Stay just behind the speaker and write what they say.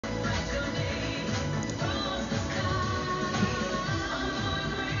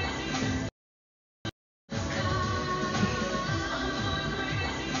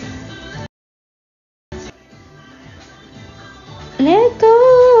let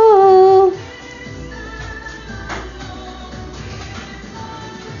go.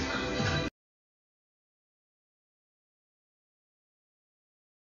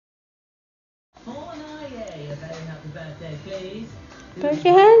 Put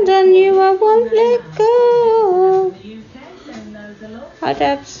your hand on you, I won't let go. Hi,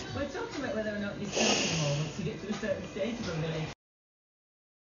 Debs. We're talking about whether or not you start anymore once you get to a certain stage of a relationship.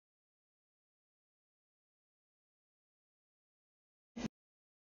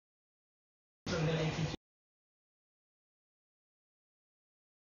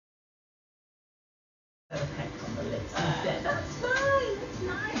 That's fine.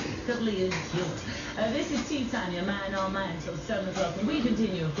 Cuddly and cute. This is Tea Time, your man on man till 7 o'clock, and we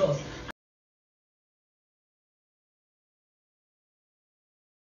continue, of course.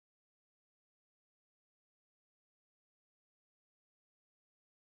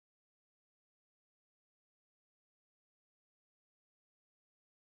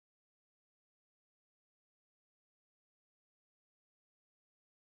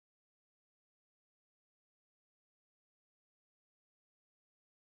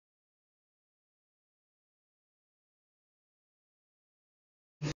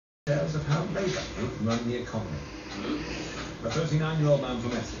 Of how Labour run the economy. A 39-year-old man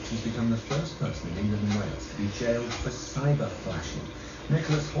from Essex has become the first person in England and Wales to be jailed for cyber flashing.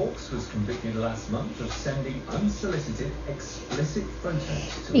 Nicholas Hawkes was convicted last month of sending unsolicited, explicit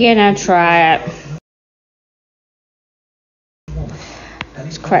photos to You're gonna try it.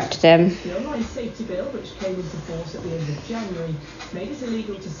 Let's correct them. The online safety bill, which came into force at the end of January, made it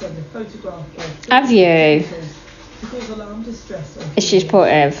illegal to send a photograph of Have you? to cause alarm, distress, or She's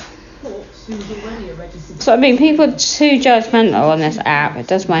supportive. Hawkes, who was already a registered So I mean, people are too judgmental on this app. It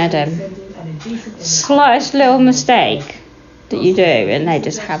does my head in. Slightest little mistake that you do, and they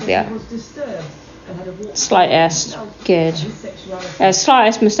just have the slightest good.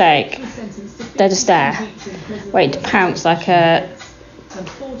 Slightest mistake, they're just there, wait to pounce like a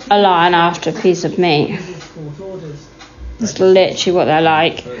lion after a piece of meat. That's literally what they're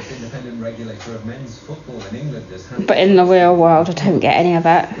like. But in the real world, I don't get any of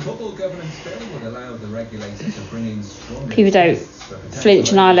it. People don't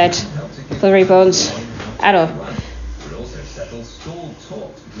flinch an eyelid for the reborns at all.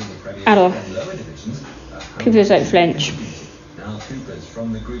 At all. People just don't flinch.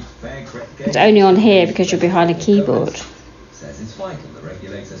 It's only on here because you're behind a keyboard. Says it's vital the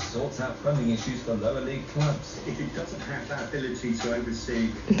regulator sorts out funding issues for lower league clubs. If it doesn't have that ability to oversee,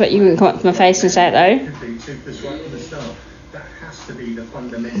 but you wouldn't come up to my face and say it though. Right from the start, that has to be the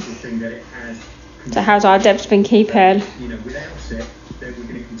fundamental thing that it has. So how's our Debs been keeping? You know, without it, then we're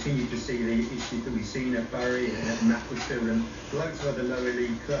going to continue to see the issues that we've seen at Bury and at Macclesfield and loads of other lower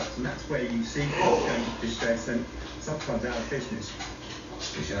league clubs, and that's where you see clubs going into distress and sometimes out of business.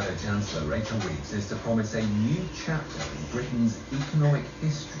 The Shadow Chancellor, Rachel Reeves, is to promise a new chapter in Britain's economic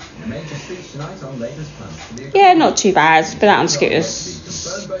history in a major speech tonight on Labour's plans for the economy. Yeah, not too bad. Been out on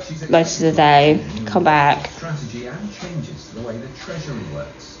scooters most of the day. Come back. Strategy and changes to the way the Treasury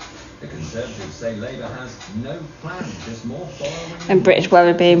works. The Conservatives say Labour has no plan, just more following. And British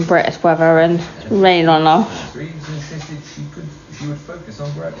weather being British weather and raining on off. Reeves insisted she would focus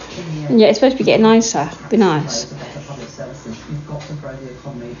on growth. Yeah, it's supposed to be getting nicer. Be nice.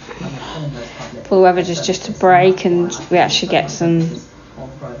 For the weather just to break and we actually get some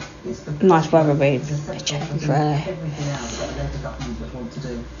nice weather being a change really.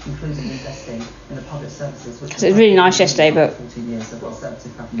 Because it was really nice yesterday, but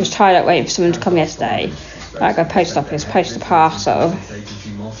I was tired out waiting for someone to come yesterday. Like I post office, post the parcel.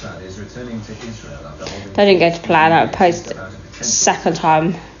 They didn't go to plan. I would post it second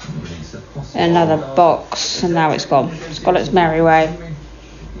time in another box, and now it's gone. It's got its merry way.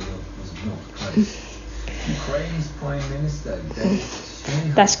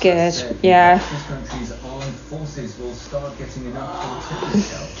 That's good, yeah. Country's armed forces will start getting enough artillery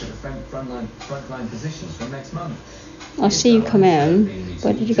shells to defend frontline positions from next month. I see you come in.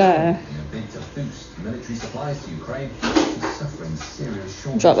 Where did you go? In a bid to boost military supplies to Ukraine, which is suffering serious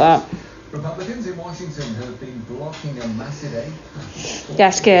shortages. Drop that. Republicans in Washington have been blocking a massive aid package.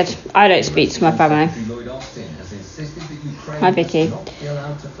 That's good. I don't speak to my family. Lloyd Austin has insisted that Ukraine Hi, Vicky. must not be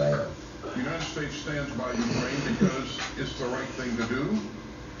allowed to fail. The United States stands by Ukraine because it's the right thing to do,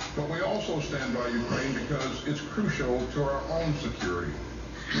 but we also stand by Ukraine because it's crucial to our own security.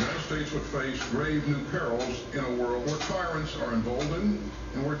 The United States would face grave new perils in a world where tyrants are emboldened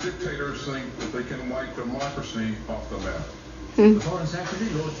and where dictators think that they can wipe democracy off the map. The Foreign Secretary,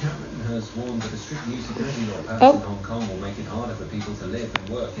 Lord Cameron, has warned that a strict new security law passed in Hong Kong will make it harder for people to live and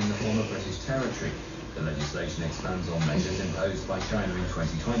work in the former British territory. The legislation expands on measures imposed by China in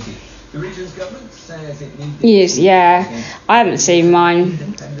 2020. The region's government says it needs... Yes, yeah. I haven't seen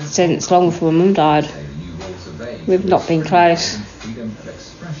mine since long before my mum died. We've not been close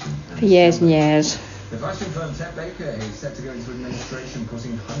for years and years. The fashion firm Ted Baker is set to go into administration,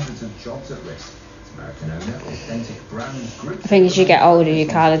 putting hundreds of jobs at risk. American owner, Authentic Brands Group... I think as you get older, you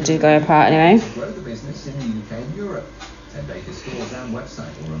kind of do go apart anyway. ...grow the business in the UK and Europe. Ted Baker's stores and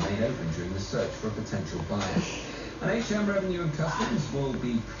website will remain open during the search for a potential buyer. And HM Revenue and Customs will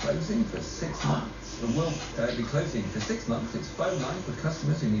be closing for 6 months. Its phone line for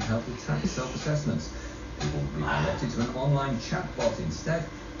customers who need help with tax self-assessments. People will be directed to an online chatbot instead.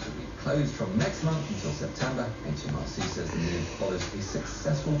 It will be closed from next month until September. HMRC says the move follows a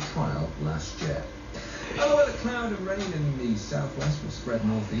successful trial last year. Weather, cloud and rain in the southwest will spread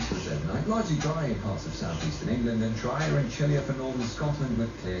northeastwards overnight. Largely dry in parts of southeastern England and drier and chillier for northern Scotland with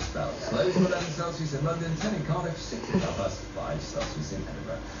clear spells. Lows of 11 Celsius in London, 10 in Cardiff, 6 in Belfast, 5 Celsius in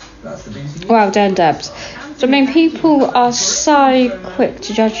Edinburgh. That's the BBC. Well done, Debs. So, I mean, people are so quick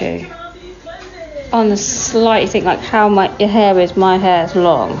to judge you on the slight thing, like how your hair is. My hair is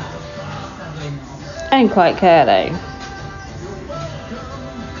long and quite curly.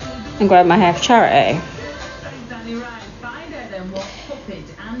 And growing my hair for charity.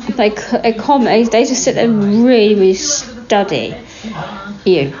 They just sit there and really study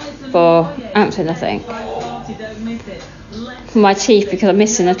you for absolutely nothing. For my teeth, because I'm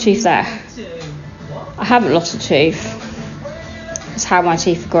missing a tooth there. I haven't lost a tooth. It's how my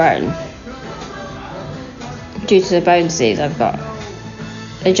teeth have grown. Due to the bone disease I've got.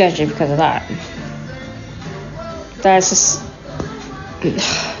 They judge you because of that. There's just...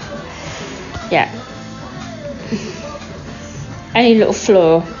 yeah. Any little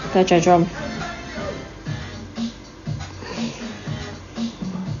flaw, they'll judge on.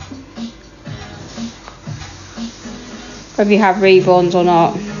 Whether you have reborns or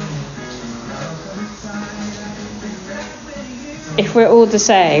not. If we're all the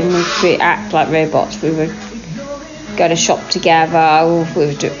same, we act like robots. We would go to shop together, we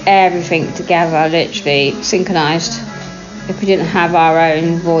would do everything together, literally synchronised. If we didn't have our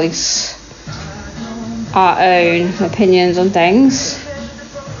own voice, our own opinions on things,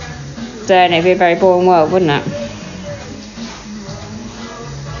 then it'd be a very boring world, wouldn't it?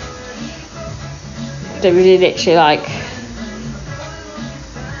 They're really literally like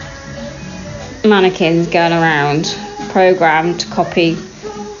mannequins going around, programmed to copy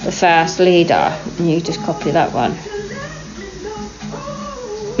the first leader, and you just copy that one.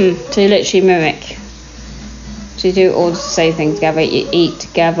 So you literally mimic. So you do all the same thing together. You eat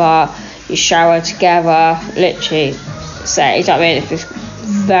together, you shower together, literally. So you know what I mean? It's this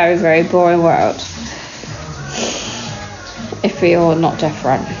very, very boring world if we are not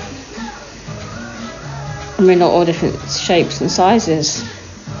different. And we're not all different shapes and sizes.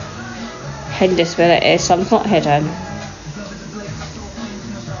 Hidden disabilities, some's not hidden.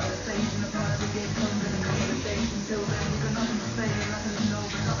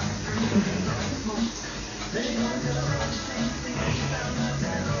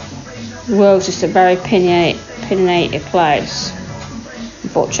 The world's just a very opinionated place,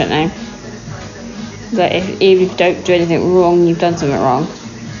 unfortunately. That even if you don't do anything wrong, you've done something wrong.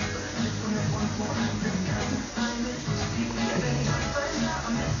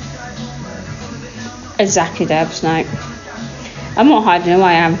 Exactly, Debs. No, I'm not hiding who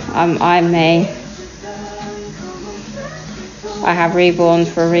I am. I'm me. I have reborns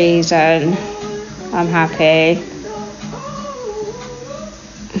for a reason. I'm happy.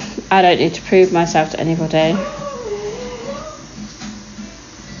 I don't need to prove myself to anybody.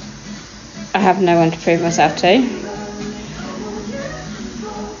 I have no one to prove myself to.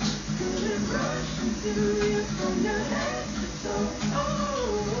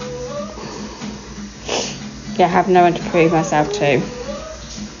 Yeah, I have no one to prove myself to.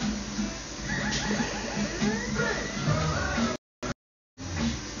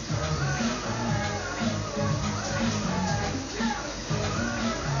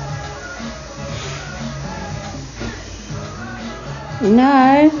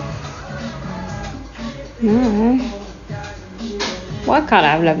 No. Why can't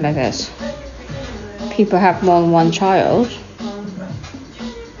I have love makers? People have more than one child.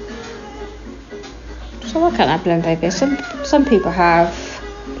 So why can't I have love makers? Some people have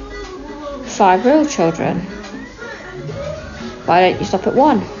 5 real children. Why don't you stop at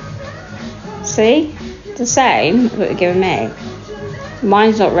 1? See? The same as what you're giving me.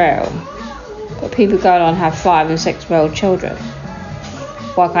 Mine's not real. But people go on and have 5 and 6 real children.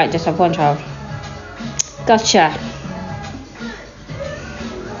 Why can't you just have 1 child? Gotcha.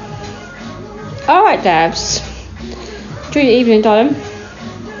 Alright, Dabs. Enjoy your evening, darling.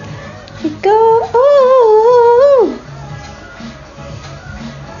 Go.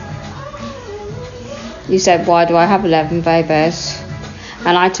 You said, why do I have 11 babies?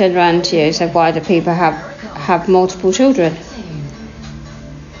 And I turned around to you and said, why do people have multiple children?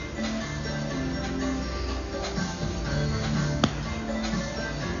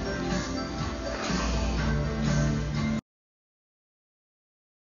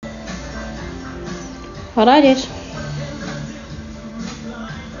 What I did.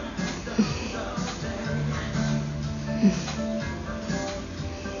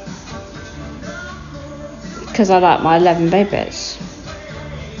 Because I like my 11 babies.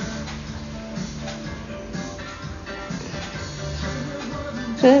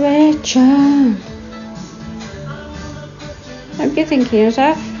 Direction. Hope you're thinking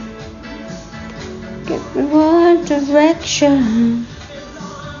yourself. Give me one direction.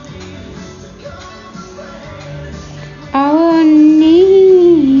 I will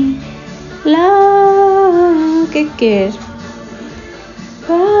need love. Good.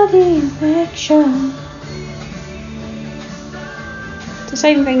 Body direction. The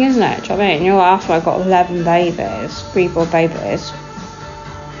same thing, isn't it? Do you know what I mean? You know, after I got 11 babies, 3-4 babies,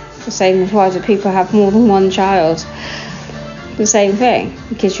 the same as why do people have more than one child? The same thing,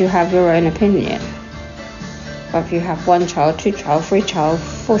 because you have your own opinion. Whether you have 1 child, 2 child, 3 child,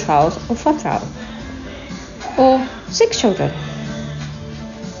 4 child, or 5 child, or 6 children.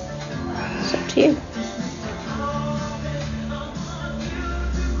 It's up to you.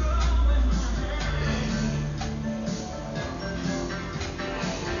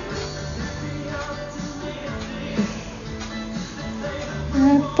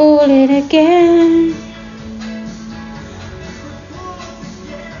 Falling again.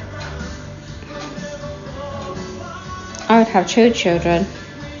 I would have 2 children.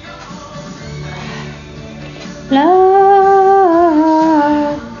 Love.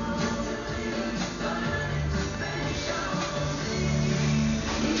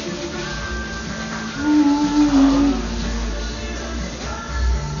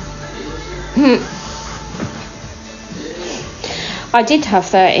 I did have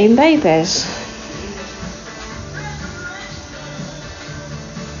 13 babies.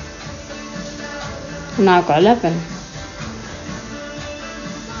 And now I've got 11.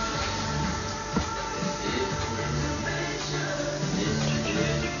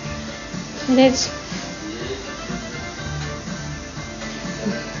 It is.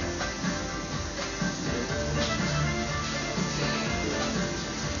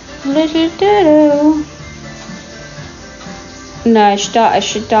 Little doodle. No, she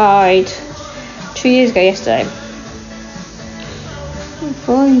died 2 years ago yesterday.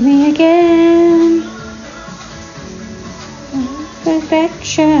 For me again.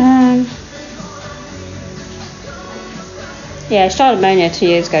 Perfection. Yeah, she died of pneumonia 2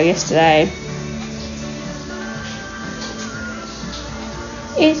 years ago yesterday.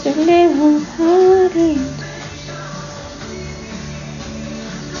 It's a little party.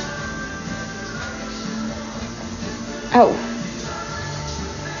 Oh.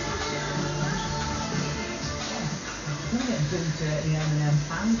 The M&M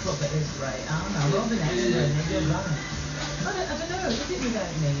fan club at this rate, aren't I? Robin Edmund, you're right. I don't know, is it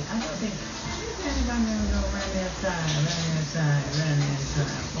without me? I don't think.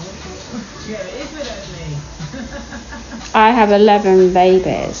 Yeah, it is without me. I have 11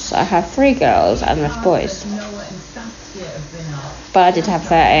 babies. I have 3 girls and 3 boys. But I did have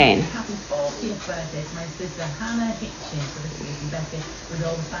 13. Happy 40th birthday to my sister Hannah Hitchin for the Susie Becky with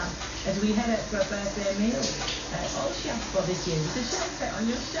all the fans as we head out for a birthday meal. All she asked for this year was a shout out on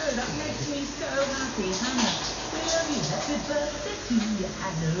your show. That makes me so happy. Hannah, we love you. Happy birthday to you,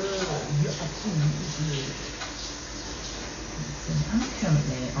 Hannah. You're absolutely. I'm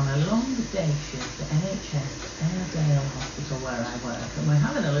currently on a long day shift at NHS Airedale Hospital where I work, and we're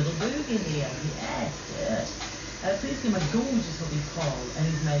having a little boogie here. Yes, good. Please give my gorgeous hubby Paul and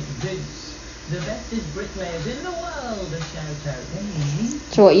his mate Goose, the bestest bricklayers in the world, a shout out. Hey.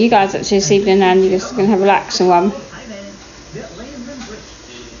 So what, you guys actually this evening and you're just going to have a relaxing one? Hi there. Got Liam and Brick.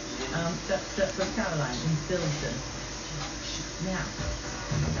 That's from Caroline in Stilton. Now,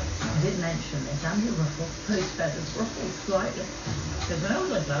 I did mention this. Andrew Ruffles put his feathers ruffled slightly. Because when I was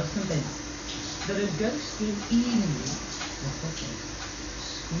little, I was convinced that a ghostly emu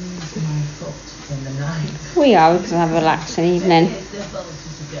squeezed my foot in the night. We are going to have a relaxing evening. I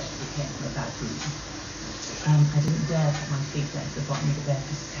didn't dare put my feet down to the bottom of the bed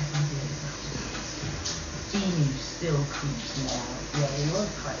for 7 days afterwards. Emu image still creeps me out. Yeah, it was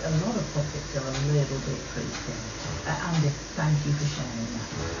quite a lot of puppets are a little bit creepy. Andy, thank you for sharing that.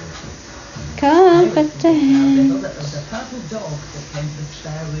 Compulsive. There was a purple dog that came to the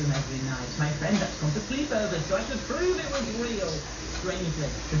spare room every night. My friend had to come to sleep over so I could prove it was real. Strangely,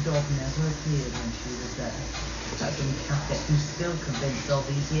 the dog never appeared when she was there. That's some Catholic who's still convinced all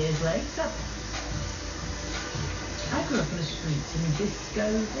these years later. I grew up in a street in Ptsd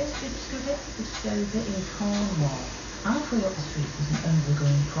in Cornwall. Halfway up the street was an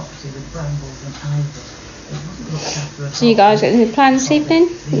overgrown property with brambles and ivy. It wasn't looked after at all. So you guys got any plans this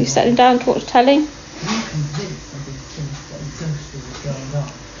evening? Are you settling down to watch telly? I'm convinced something sinister and ghostly was going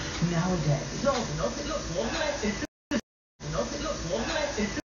on. Nowadays, it looks lovely.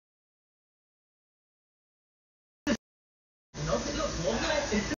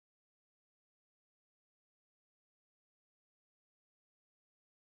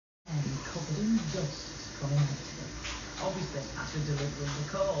 Covered in dust coming out of it. Obviously, after delivering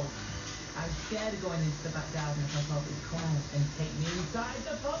the call. I was scared of going into the back garden if I thought it would come out and take me inside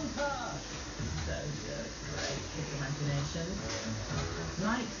the bunker. So good, great kick imaginations.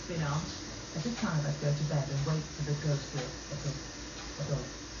 Lights been on. Every time I'd go to bed and wait for the ghostly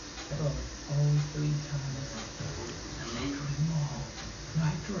above, all 3 times. A little more.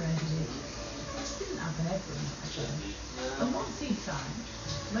 I dreaded it. Didn't happen every night though. And once each time,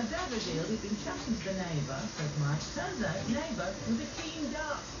 my dad revealed he'd been chatting to the neighbour, said Mike. Turns out neighbour was a keen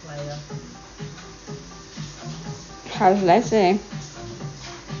darts player. How's Leslie?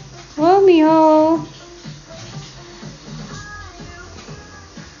 Romeo!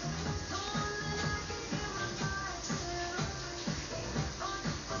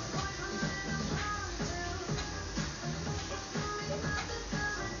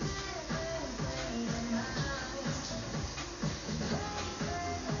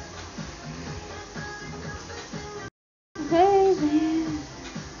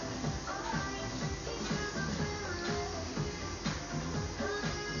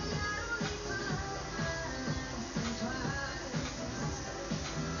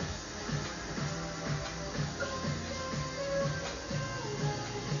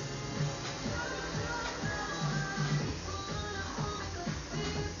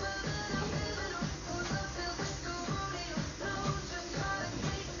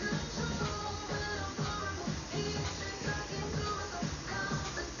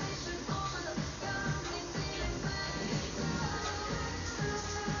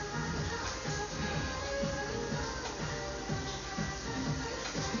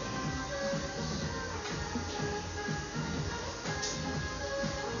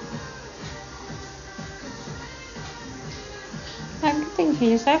 I'm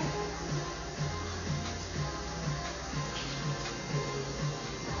thinking yourself.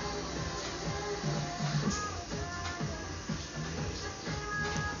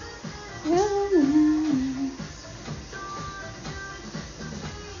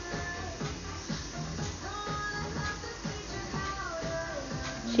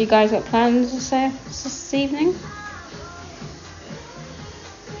 So you guys got plans this evening?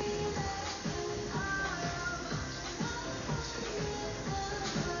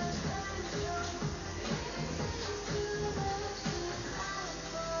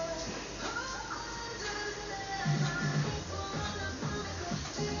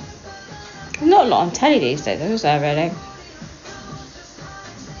 Not a lot on telly these days, is there really?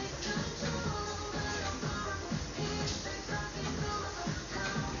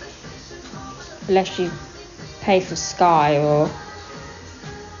 Unless you pay for Sky, or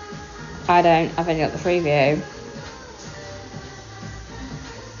I don't, I've only got the Freeview.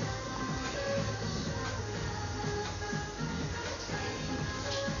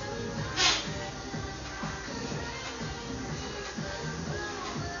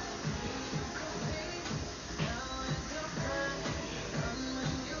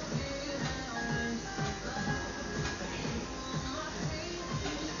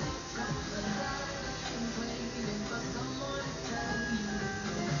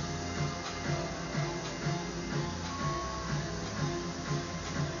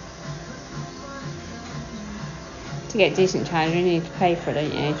 To get decent channels, you need to pay for it,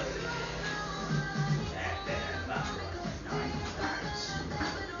 don't you?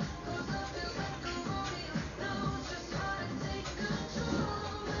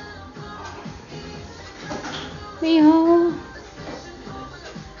 Meow.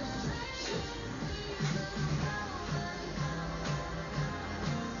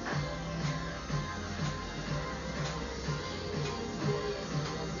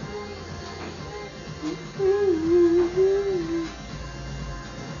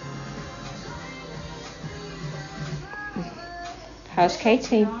 How's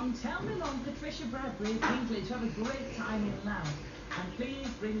Katie? Tell me Mum, Patricia Bradbury of Hinkley to have a great time in Lamb. And please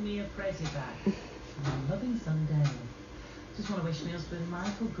bring me a Prezi back. I'm loving Sunday. Just want to wish my husband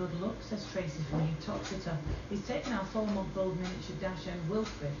Michael good luck, says Tracy from New Toxeter. He's taken our 4-month-old miniature Dachshund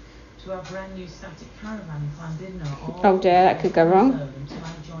Wilfred to our brand new static caravan in Llandudno. Oh dear, that could go wrong. Until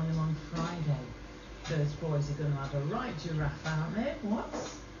I join them on Friday. Those boys are going to have a right giraffe, aren't they? What?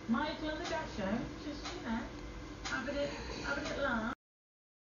 Michael and the Dachshund? Just, having it large.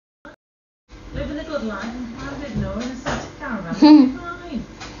 Living a good life in Llandudno in a static caravan. Fine.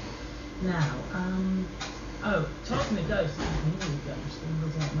 Now, talking of ghosts, it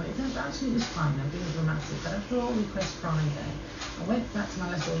actually was fine, I'm being dramatic, but after all request Friday, I went back to my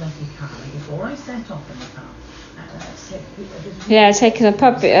little leafy car, and before I set off in the car, taking a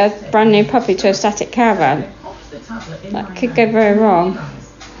brand new puppy to a static caravan. That could go very wrong.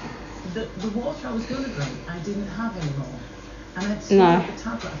 The water I was going to drink, I didn't have anymore. And I'd still got the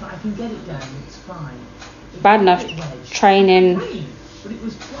tablet, I thought I can get it down, it's fine. Bad enough training a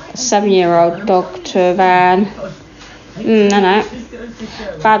 7-year-old dog to a van. No.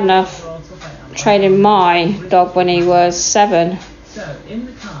 Bad enough training my dog when he was 7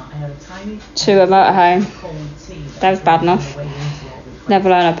 to a motorhome. That was bad enough. Never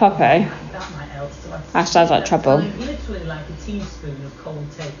learn a puppy. That sounds like trouble. Literally like a teaspoon of cold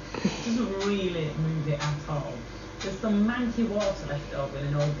tea. It doesn't really move it at all. There's some manky water left over in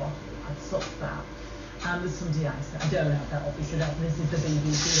an old bottle. I'd sucked that. And there's some de-ice. I don't know that obviously this is the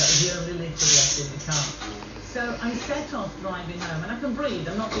BBC. That was the only liquid left in the car. So I set off driving home, and I can breathe.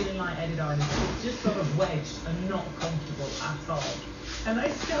 I'm not feeling lightheaded or anything. It's just sort of wedged and not comfortable at all. And I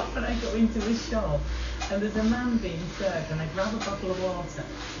stop and I go into a shop, and there's a man being served, and I grab a bottle of water.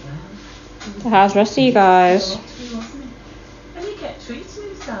 So how's the rest of you guys? And he kept treating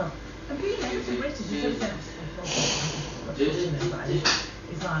himself. And being anti-British, he's always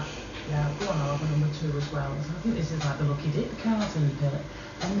he's like, yeah, go on, I'll have a number 2 as well. So I think this is like the Lucky Dip carton pill.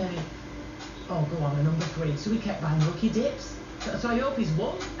 And then go on, a number 3. So we kept buying Lucky Dips. So I hope he's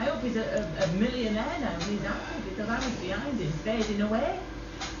won. I hope he's a millionaire now and he's happy because I was behind him, fading away.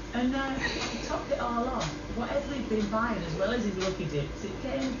 And he topped it all off. Whatever he'd been buying as well as his Lucky Dips, it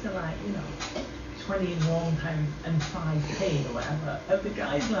came to like, £21 and 5p or whatever. And the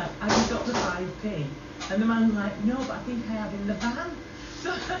guy's like, have you got the 5p? And the man's like, no, but I think I have in the van. So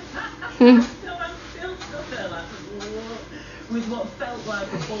I'm still stood there like, whoa, with what felt like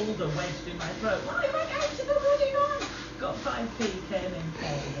a boulder wedged in my throat. Well, I went out to the bloody van. Got 5p, came in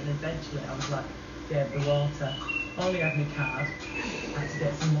paid, and eventually I was like, gave the water. Only had my card. Had to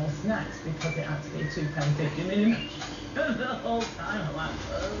get some more snacks because it had to be £2.50 minimum. And the whole time I'm like,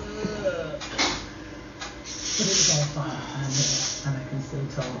 ugh. But it was all fine, and I can still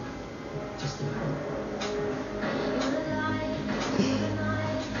talk. Just about.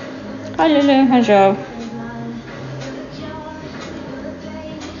 Hi Lulu, how's Joe?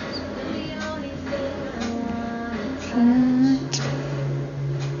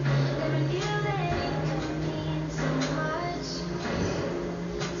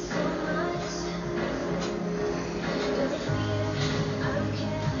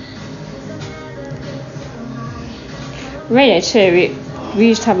 Radio too, we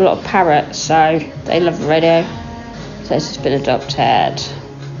used to have a lot of parrots, so they love the radio, so it's just been adopted.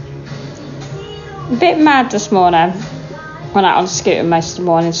 A bit mad this morning, went out on the scooter most of the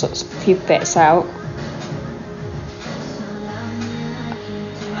morning, sorted a few bits out.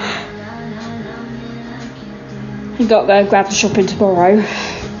 You got to go grab the shopping tomorrow.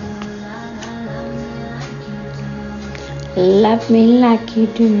 Love me like you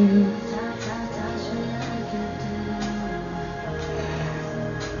do.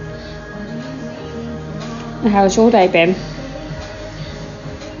 How's your day been?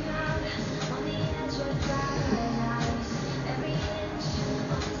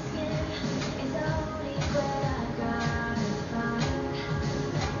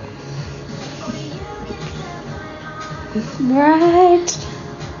 Right.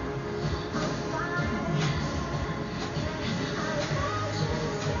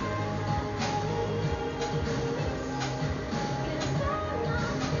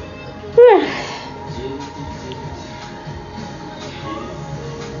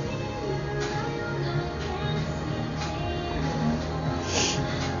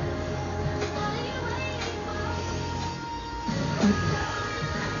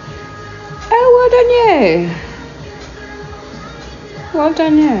 Oh, well done you. Well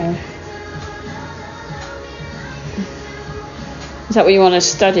done you. Is that what you want to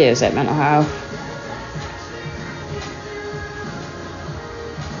study, is it, mental health?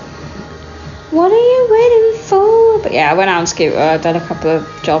 What are you waiting for? But yeah, I went out on scooter. I've done a couple of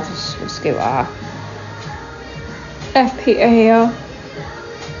jobs with scooter. FPA.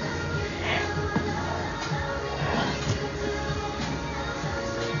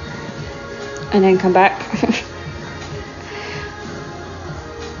 And then come back.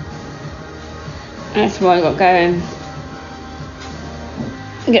 That's why I got going.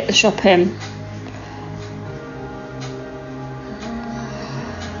 Get the shopping.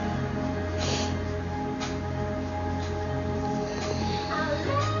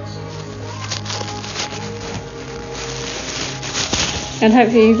 And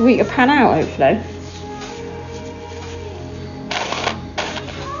hopefully the week will pan out, hopefully.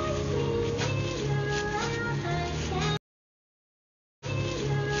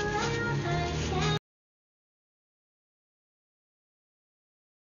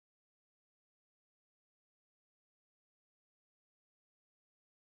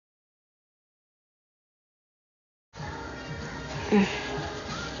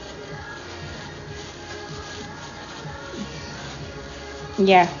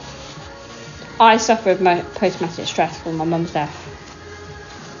 Yeah, I suffered post-traumatic stress from my mum's death.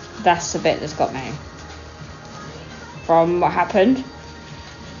 That's the bit that's got me. From what happened,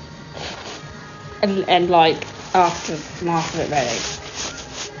 and like after it really.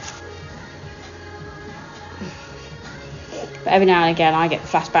 But every now and again, I get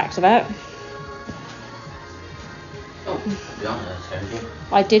flashbacks of it. Oh, yeah, that's terrible.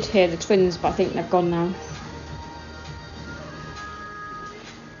 I did hear the twins, but I think they've gone now.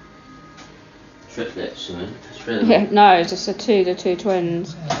 Triplets, I mean. It's really Yeah, no, it's just the two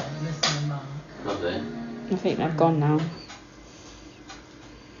twins. lovely. I think they've gone now.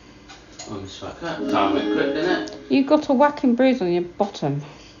 Oh, it's like that. Time went quick, didn't it? You got a whacking bruise on your bottom.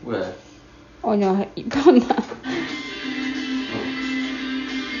 Where? On your head. You've gone now.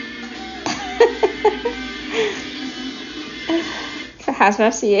 Has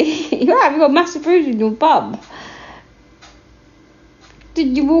mercy. You have got a massive bruise on your bum.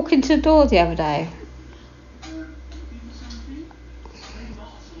 Did you walk into the door the other day?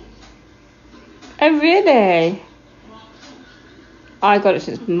 Oh really? I got it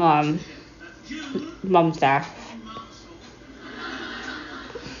since mum's death.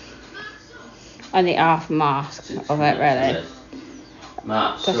 And the aftermath of it really.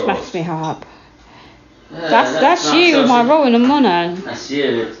 Just messed me up. That's you with my roll in the morning. That's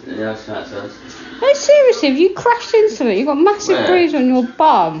you. Yeah, that's us. No, seriously, if you crashed into something, you got a massive bruise on your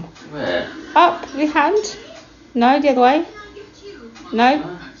bum. Where? Up your hand. No, the other way.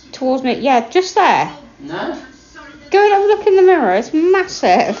 No, towards me. Yeah, just there. No. Go and have a look in the mirror. It's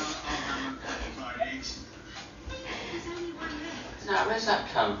massive. No, where's that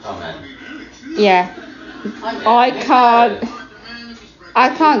come from then? Yeah. I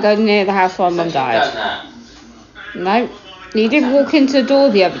can't go near the house while Mum died. No. You did walk into the door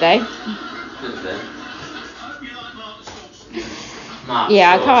the other day.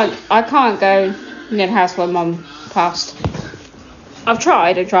 Yeah, I can't go near the house where Mum passed. I've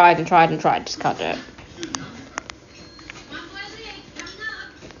tried, just can't do it.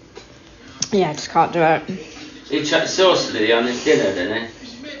 Yeah, just can't do it. He chucked sauce today on his dinner, didn't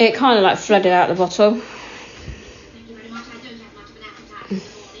he? It kind of like flooded out the bottle.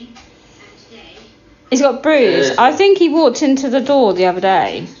 He's got bruise. I think he walked into the door the other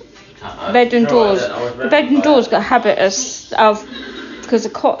day. The bedroom doors got a habit of because the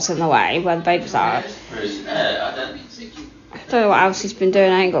cot's in the way where the babies are. I don't know what else he's been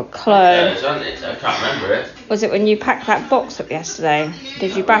doing. I ain't got a clue. I can't remember it. Was it when you packed that box up yesterday?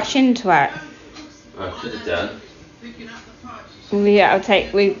 Did you bash into it? I could have done.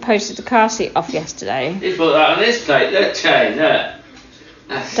 We posted the car seat off yesterday. He's put that on his plate. Look, Jane, look.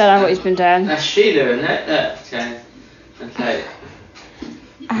 Don't know what he's been doing. That's Sheila, isn't it? Look, Jane. Okay.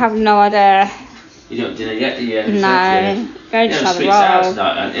 I have no idea. You don't dinner yet, do you? No. Going to another roll.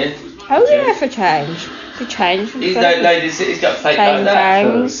 Tonight, aren't you? Oh yeah, for change. For change. He's got fake like that.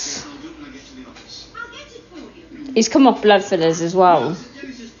 Things. He's come off blood thinners as well.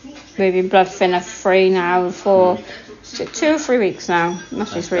 We've been blood thinner free now for 2 or 3 weeks now.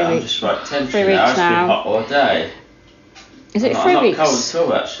 Must be 3 weeks. I'm just right 10 3 weeks now. It's been hot all day. Is it 3 weeks? I'm not cold at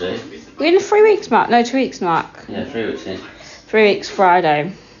all, actually. We're in the 3 weeks mark. No, 2 weeks mark. Yeah, 3 weeks in. 3 weeks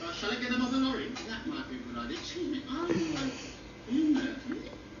Friday.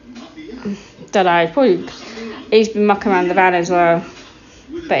 Don't know. Probably he's been mucking around the van as well,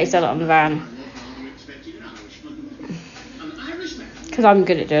 but he's done it on the van. Because I'm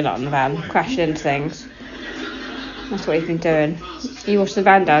good at doing it on the van, crashing into things. That's what he's been doing. He washed the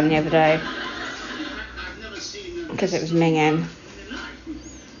van down the other day because it was minging.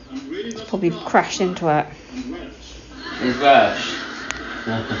 Probably crashed into it. He's Welsh.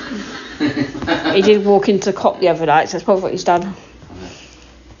 He did walk into cop the other night, so that's probably what he's done.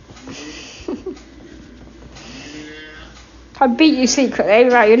 I beat you secretly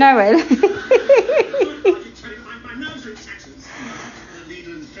without you knowing.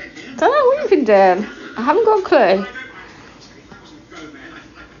 Don't know what you've been doing. I haven't got a clue.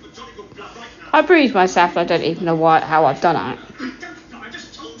 I bruised myself. I don't even know how I've done it.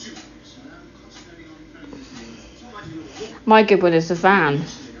 My good one is the van.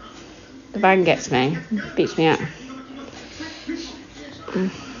 The van gets me, beats me up.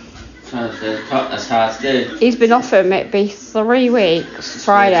 That's hard to do. He's been off him, it'd be 3 weeks.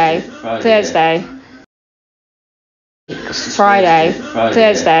 Friday, Thursday. Friday,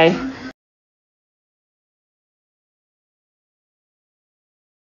 Thursday. Yeah.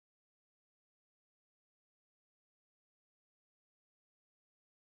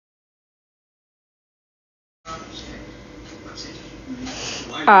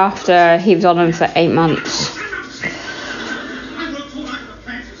 After he was on him for 8 months. I worked all night with the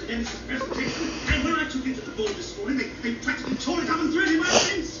plans for Dennis's presentation, and when I took it to the board this morning, they practically tore it up and threw it in my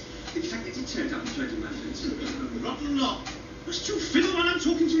face. In fact, they did tear it up and throw it in my face. Rotten lot. Must you fiddle while I'm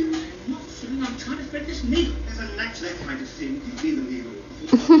talking to you? I'm not fiddling, I'm trying to thread this needle. There's a knack to that kind of thing. Give me the needle.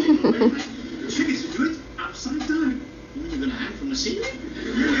 The trick is to do it upside down. You're going to hang from the ceiling?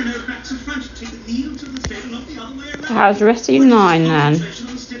 You know, back to front. Take the needle to the thread and not the other way around. How's the rest of your 9 then? Hey,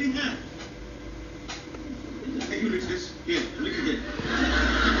 you look at this. Here, look again.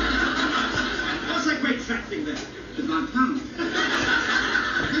 What's that great fat thing there? The £9.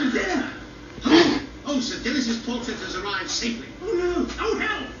 There! Oh, Sir Dennis's portrait has arrived safely. Oh, no. Oh,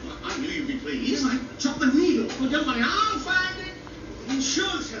 hell! Well, I knew you'd be pleased. I dropped the needle. Well, don't worry, I'll find it. The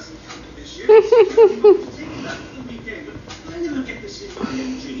insurance hasn't come to this yet. I never get this in my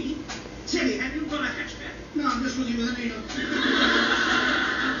MG. Teddy, have you got a hatchback? No, I'm just looking for the needle.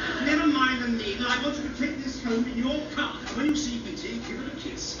 Never mind the needle. I want you to take this home in your car. And when you see BT, give it a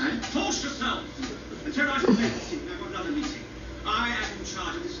kiss. And force yourself. And turn out your legs. I've got another meeting. I am in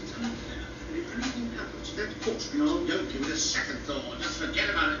charge of this entire affair. And if anything happens to that portrait, no, don't give it a second thought. Just forget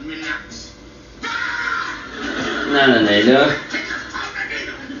about it and relax. No, needle. Take the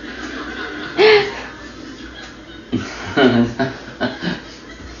needle.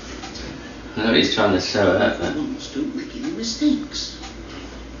 I know he's trying to show it, but... Don't make any mistakes.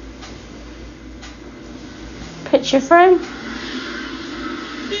 Picture frame?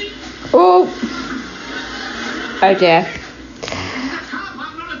 Oh! Oh dear.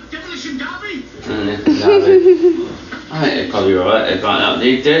 I think they're probably alright. They might not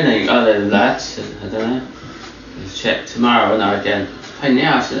need doing anything other than that. I don't know. Let's check tomorrow now again. Pain in the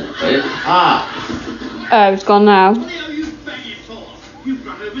ass, isn't it? Oh, it's gone now. What are you banging for? You've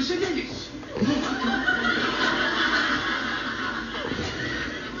run over Sir Dennis.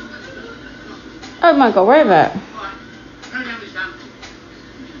 Oh my god, where is it? Right, no damage done.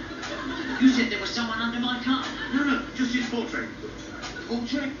 You said there was someone under my car. No, just his portrait.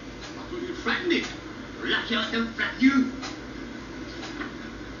 Portrait? I thought you flattened it. Lucky I don't flatten you.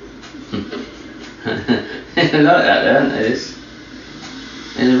 They like that, don't they?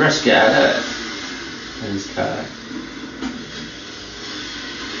 And the rest get out of it. In his car.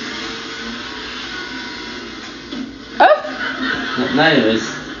 Oh! That name is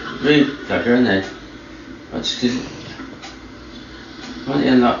really clever, isn't it? What's because. Why don't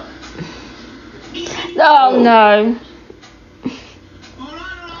you unlock? Oh no.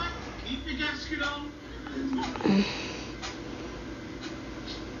 Alright. Keep your gasket on.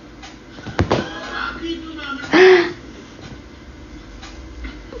 I'll keep the moment.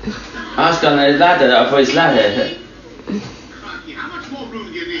 I was going to ladder, I thought it's ladder. Crikey, how much more room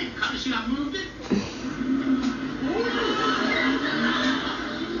do you need? Can't you see I've moved it?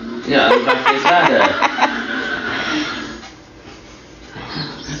 Yeah, on the back of his ladder.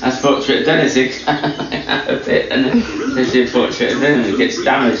 That's portrait of Dennis, it out of it, and then there's the portrait of him, it gets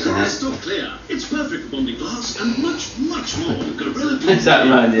damaged in it. Still clear. It's perfect bonding glass and much more Gorilla What's that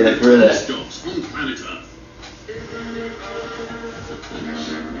remind you of, Gorilla? Stops on planet Earth.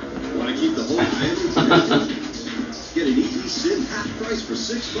 Want to keep the whole family connected? Get an easy SIM half price for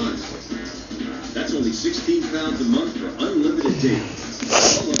 6 months. That's only £16 a month for unlimited data.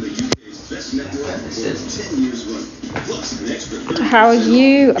 All of the UK's best network for 10 years running. Plus an extra 30%. How are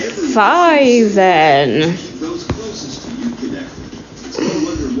you 5 then? Those closest to you connected. It's no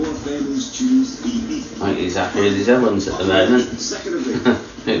wonder more families choose EE. I think he's happy with his other ones at the moment. Second of all.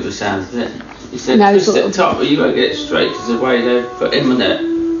 It was sound of it. He said, No, just sort at the of. top, but you got to get it straight because the way they put him on it.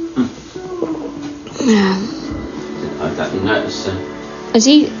 I don't notice. Has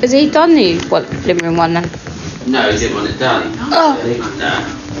he done the living room one then? No, he didn't want it done. Oh. No.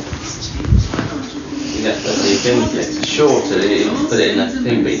 He left the thing shorter, he put it in that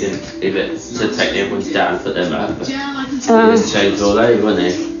thing, but he didn't leave it. He said take the other ones down, put them up. But he didn't change all over,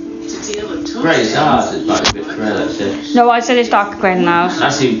 wouldn't he? Grey is ours, it's like a bit grey, that's it. No, I said it's darker grey than ours.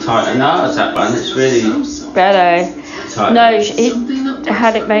 That's even tighter than ours, that one. It's really Really? tight. No, it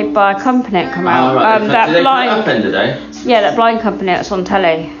had it made by a company that come out. Oh, right. That did they blind. put it up end of day? Yeah, that blind company that's on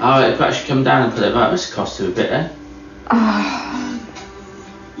telly. Oh, it actually come down and put it up. It must have cost him a bit, eh?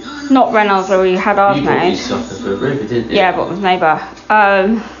 Not Reynolds where we had ours You bought made. these off of a river, didn't you? Yeah, but with neighbour.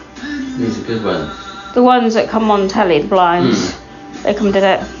 These are good ones. The ones that come on telly, the blinds, they come did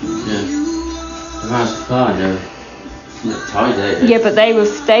it. Yeah. The ours are fine, though. Not tight, eh? Yeah, but they were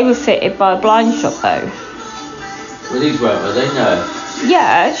fitted by a blind shop though. Well, these weren't, were they? No.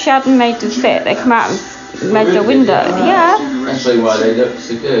 Yeah, she hadn't made them fit. They come out and made the window. Yeah. That's probably why they look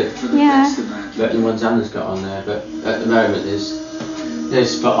so good. Yeah. But the ones Anna's got on there, but at the moment they're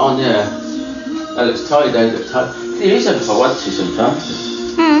spot on, yeah. That looks tight, they look tight. You use them if I want to sometimes.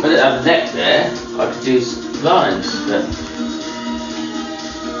 If I didn't have a neck there, I could use blinds, but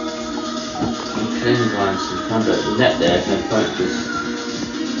I'm cleaning blinds sometimes, but the neck there is no point because.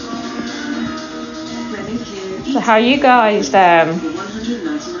 So how are you guys then?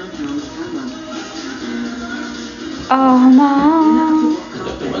 Oh no.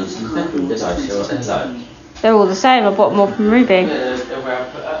 Look, the ones in the bedroom, did I see what they're like? They're all the same. I bought them all from Ruby. Yeah, they're where I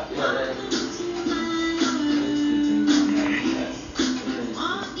put up,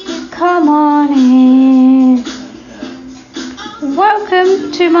 Come on in.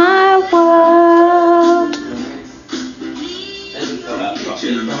 Welcome to my world.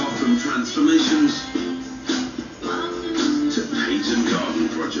 Kitchen and bathroom transformations to paint and garden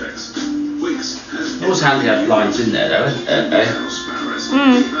projects. Wix has It was handy to have blinds in there though, isn't it? house Paris.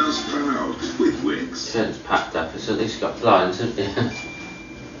 House proud with Wix. So it's packed up, so at least got blinds, haven't you?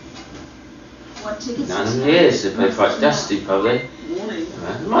 None of them years, they're quite dusty probably.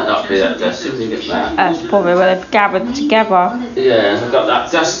 It might not be that dusty when you get back. That's probably where they've gathered together. Yeah, I've got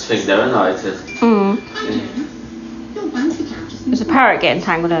that dust thing there, haven't I? There's a parrot getting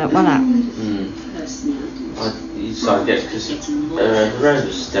tangled in it, wasn't You decided to get because Rose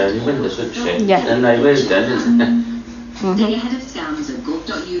was staring in windows, wasn't she? Yeah. And they moved then, didn't they? Stay ahead of scams at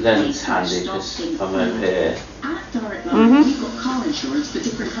gov.uk. Then it's handy because I'm over here. At Direct Line, we've got car insurance for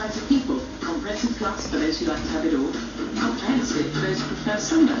different kinds of people. Comprehensive Plus for those who like to have it all. Comprehensive for those who prefer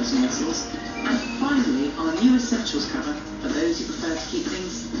some bells and whistles. And finally, our new Essentials cover for those who prefer to keep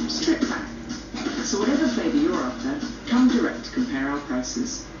things stripped back. So whatever flavour you're after, come direct to compare our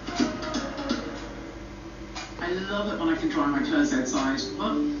prices. I love it when I can dry my clothes outside,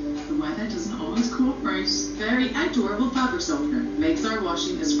 but the weather doesn't always cooperate. Very adorable fabric softener makes our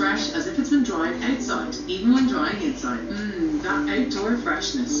washing as fresh as if it's been dried outside, even when drying inside. That outdoor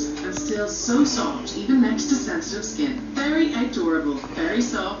freshness, and still so soft, even next to sensitive skin. Very adorable, very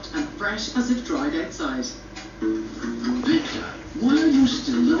soft, and fresh as if dried outside. Victor, why are you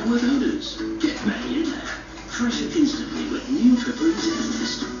still done with odors? Get back in there. Freshen instantly with new Febreze Air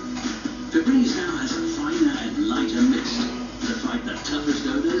Mist. Febreze now has a finer and lighter mist to fight the toughest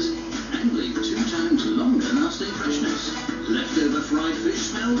odors and leave 2 times longer lasting freshness. Leftover fried fish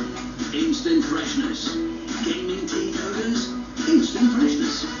smell? Instant freshness. Gaming tea odors? Instant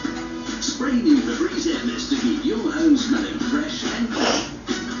freshness. Spray new Febreze Air Mist to keep your home smelling fresh and clean.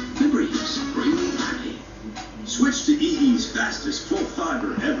 Febreze, bringing happy. Switch to EE's fastest full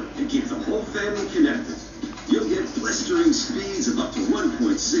fiber ever and keep the whole family connected. You'll get blistering speeds of up to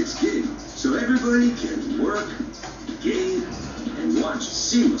 1.6 gig, so everybody can work, game, and watch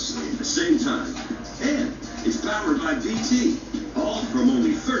seamlessly at the same time. And it's powered by BT, all from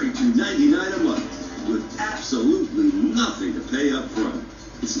only $32.99 a month, with absolutely nothing to pay up front.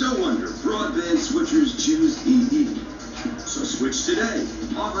 It's no wonder broadband switchers choose EE. So switch today.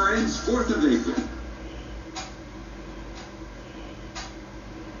 Offer ends 4th of April.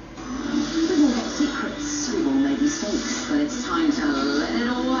 We've all made mistakes, but it's time to let it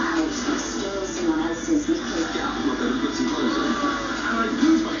all out. Steal someone else's knickers down. I'm not going to put some clothes on. And I do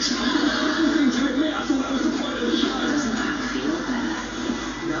myself. Things like me, I thought that was the point of the show. Doesn't that feel better?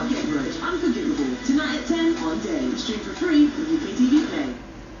 Now get right, Unforgivable, tonight at 10 on Day. Stream for free with UKTV Play.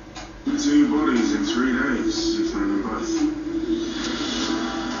 2 bodies in 3 days. If I'm in both.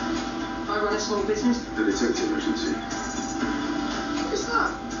 I run a small business. The detective agency. What's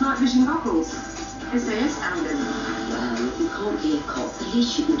that? Night vision goggles. SAS Amden. Well, you can't be a cop. The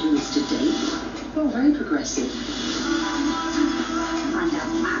least you can do is to date. You're very progressive. Find out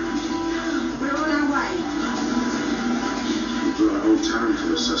map. We're on our way. We brought our whole town to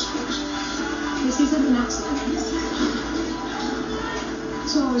the suspects. The you see something excellent?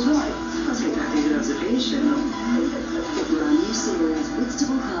 So I was right. I take that as an observation. The brand new series,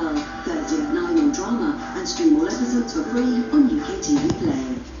 Whitstable Pearl, Thursday at 9 on Drama, and stream all episodes for free on UK TV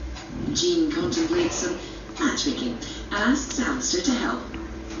Play. Jean contemplates some matchmaking and asks Alistair to help.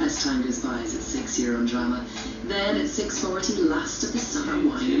 As time goes by, it's at 6 here on Drama. Then at 6:40, last of the summer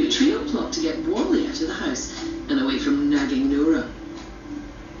wine, and a trio plot to get Wally out of the house and away from nagging Nora.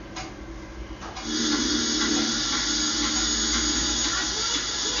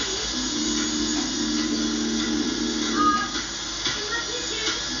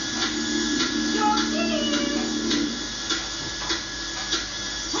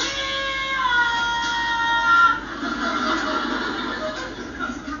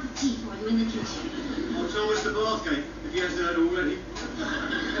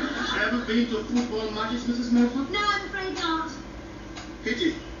 Been to a football match, Mrs. Murphy? No, I'm afraid not.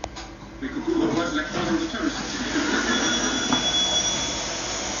 Pity. We could do what was like on the terrace.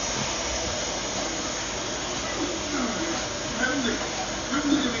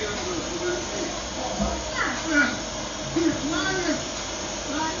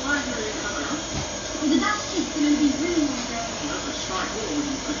 The Dutch kid's going to be really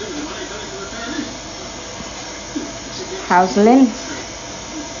How's Lynn?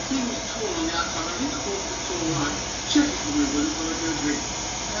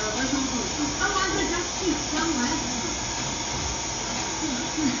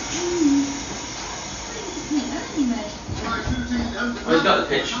 Oh, he's got the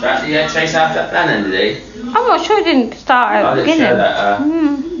picture back. Did he chase after that plan, did he? I'm not sure. It didn't start at the beginning.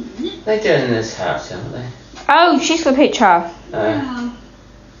 They're doing in this house, aren't they? Oh, she's got a picture. Well,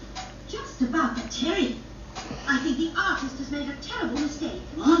 just about the Terry. I think the artist has made a terrible mistake.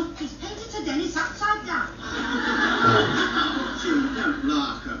 What? He's painted Sir Dennis upside down. June, don't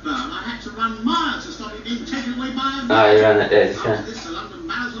laugh about. I had to run miles to stop it being taken away by a van. Oh, you ran that dead, After yeah. this, the London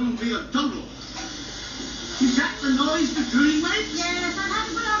Marathon will be a double. Is that the noise the drilling makes? Yes, I've had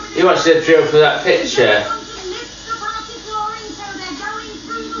to put over You watched the drill for that picture.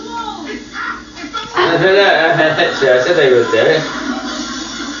 I said they would do it.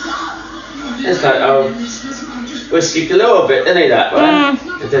 It's like, oh, whiskey galore a bit, didn't he, that one?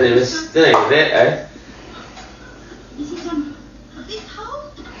 But then he was it, eh? Is it a big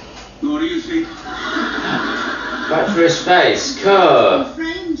hole? What do you think? Back for his face, cool.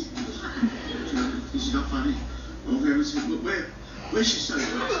 Framed. This is not funny. Oh, where's she so?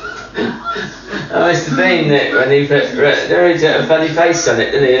 Oh, it's the Bean that when he put, there he had a funny face on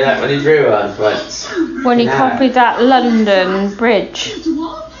it, didn't he? That when he drew one once. When he copied that London Bridge.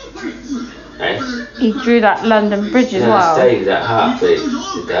 Eh? He drew that London Bridge as well. Steve, that heartbeat,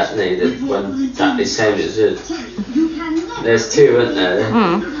 did that, didn't he? The one exactly same as it. There's two, weren't there?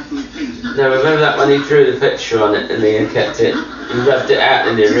 No, remember that when he drew the picture on it and he kept it, he rubbed it out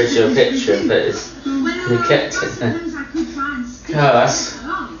in the original picture, but he kept it. Gosh.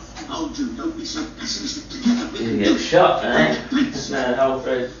 Don't be so pessimistic. You get shot, eh? No, whole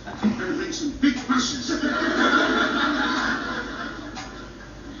through. Better bring some big buses.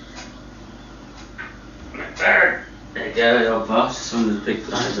 There you go, old boss. One of the big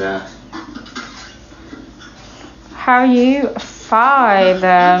eyebrows. How are you? 5.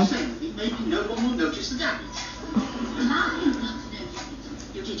 Maybe no one will notice the damage.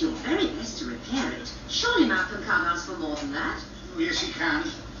 You did your very best to repair it. Surely Malcolm can't ask for more than that. Oh, yes, he can.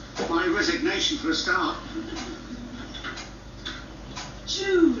 My resignation for a start.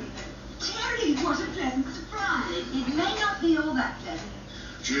 June. Terry, what a pleasant surprise. It may not be all that pleasant.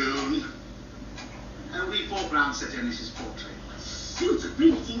 June. Only 4 pounds Sir Dennis's portrait. Suits of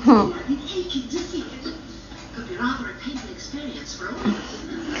riveting. I've been aching to see it. Could be rather a painful experience for all of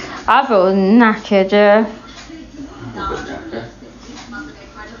us. I feel knackered.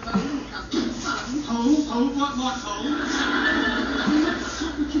 Hold, what hold?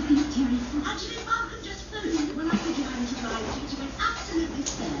 What you think, Terry? Actually, Malcolm just phoned me when I said you hadn't arrived. She went absolutely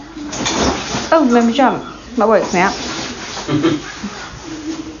spare. Oh, let me jump. That wakes me up.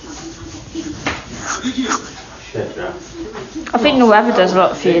 Did you? Shit, bro. I think the weather does a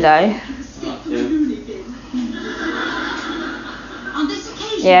lot for you though. On this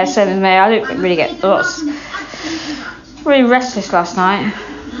occasion, Yeah, same as me. I didn't really get lots. Really restless last night.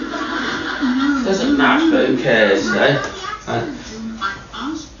 Doesn't matter, but who cares, eh?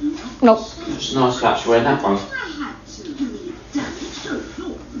 Nope. It's a nice catch wearing that one.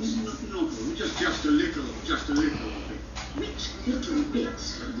 Just a little bit. little bit.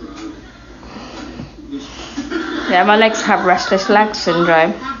 Yeah, my legs have restless leg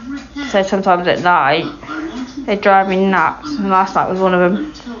syndrome. So sometimes at night, they drive me nuts. And last night was one of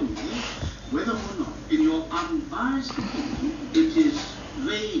them. Whether far as the thinking, it is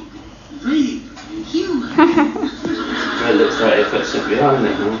vague, human. It looks like he puts it behind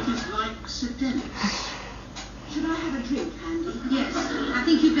it, huh? It is like sedatives. Should I have a drink, Andy? Yes, I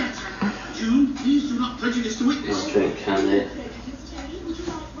think you'd better. June, please do not prejudice the witness. I'll drink candy.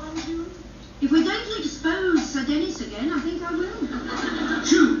 If we're going to expose Sir Dennis again, I think I will.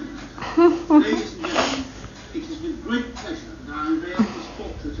 June! Ladies and gentlemen, it is with great pleasure that I unveil this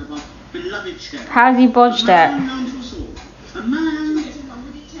portrait of our beloved cherry. How's he bodged A man it? known to us all. A man.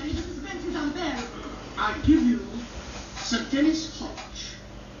 I give you Sir Dennis Hodge.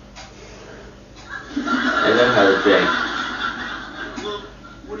 I don't have a drink. Well,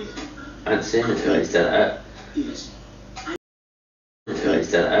 what do you think? I haven't seen it until he's done it. Yes. Until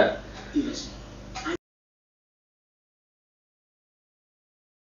he's done it. Yes.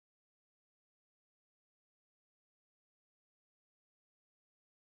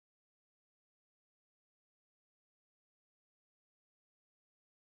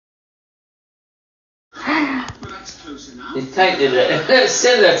 Well, that's close enough. He's taking it.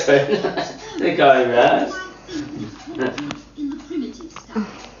 Similar to the guy around. In the primitive style.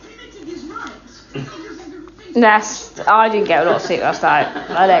 Primitive is right. I didn't get a lot of sleep last night.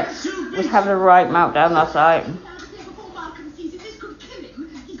 Alex was having a right meltdown last night. Before Malcolm sees it, this could kill him.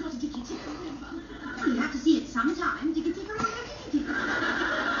 He's got a dicky ticker, remember? We'll have to see it sometime. Dicky ticker or no dicky ticker.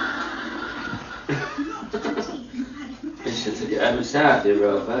 You should have a shower, dear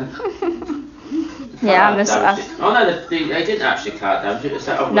Robert. Yeah, Oh no, they didn't actually cut down. It was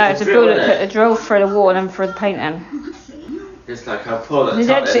like, no, it's a drill that put the drill through the wall and then through the painting. It's like I'll pull it.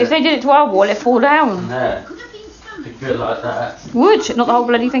 If they did it to our wall, it'd fall down. Yeah. A drill like that. Would, not the whole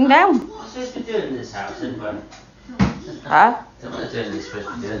bloody thing down. What's supposed to be doing in this house anyway? Huh? Don't want to do this supposed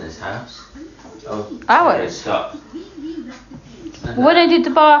to be doing in this house. Oh, Oh, stop. When they did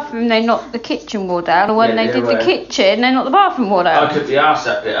the bathroom, they knocked the kitchen wall down, and when they did the kitchen, they knocked the bathroom wall down. I could be arsed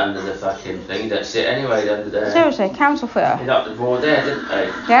that bit under the fucking thing. That's it anyway, under there. Seriously, council fitter. They knocked the wall there, didn't they?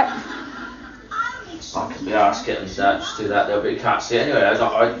 Yep. I could be arsed getting that, just do that there, but you can't see it anyway.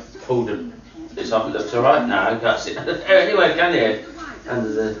 I pulled it's up, it looks alright now. You can't see it under there anyway, can you? Under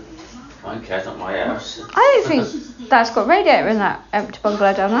the. Okay, it's not my house. I don't think that's got radiator in that empty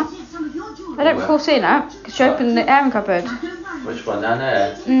bungalow down there. I don't recall seeing that, because she opened the airing cupboard. Which one down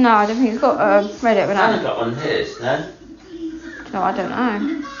there? No, I don't think it's got a radiator in I've that. got one here, no? No, I don't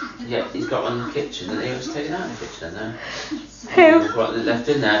know. Yeah, he's got one in the kitchen, and he was taking out the kitchen, no? Who? What they left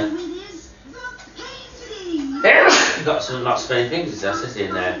in there? He's got some lots of funny things that's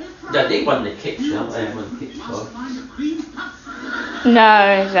in there. You don't need one in the kitchen, I don't have one in the kitchen for.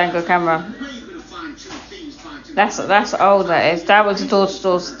 No, it's an angle camera. That's old, that is. That was a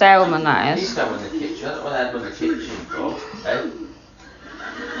door-to-door Staleman, that He's is. got one in the kitchen, I don't want to have one in the kitchen for. Eh?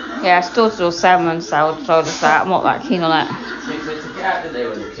 Yeah, it's door-to-door Staleman sold us that. I'm not that keen on it. To get out of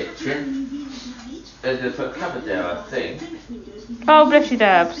there in the kitchen, they're going to put a cupboard there, I think. Oh, bless you,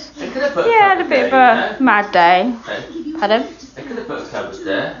 Debs. They could have put Yeah, had a bit of a mad day. Eh? Pardon? They could have put a cupboard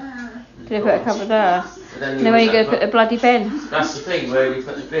there. Did they put a cupboard there? Then And then where you going to put the bloody bin? That's the thing, where you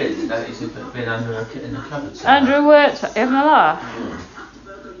put the bin. You don't usually put the bin under in the cupboard. Under a worktop, you having a laugh?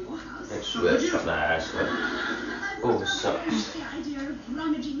 It's workshop there, actually. All socks.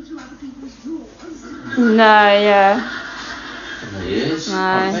 No, yeah. He is. No.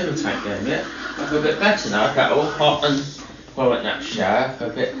 I've never taken them yet. I feel a bit better now. I got all hot and well, I went that shower for a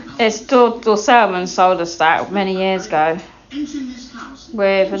bit. It's door Salmon sold us that many years ago.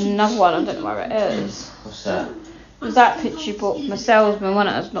 With another one, I don't know where it is. What's that? It was that picture you bought from a salesman,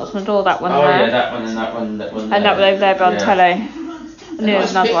 wasn't it? It's not on the door, that one Oh there. yeah, that one and that one, that one. And that one over there by the telly. I knew there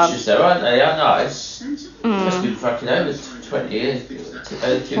was another one. Pictures though, aren't they? Are nice. Mm. Must be fucking over 20 years.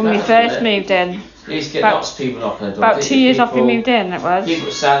 When we first moved in. You used to get lots of people knocking on the door. About 2 years after we moved in, it was.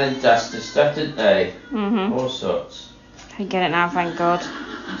 People selling dust and stuff, didn't they? Mhm. All sorts. I get it now, thank God.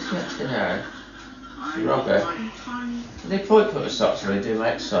 What's you know? Robert. They probably put a socks when they do my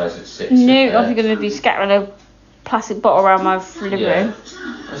exercise at 6. No, I'm going to be scattering a plastic bottle around my living room.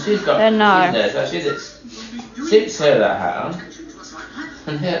 Well, she's got. No. She's suits her that hat on.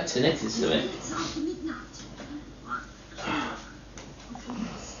 And her to knit is something.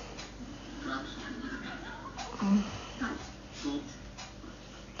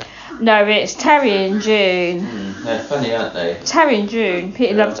 No, it's Terry and June. They're funny, aren't they? Terry and June.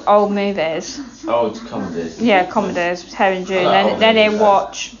 Peter loves old movies. Old comedies. Yeah, comedies. Terry and June. I like Then they old movies,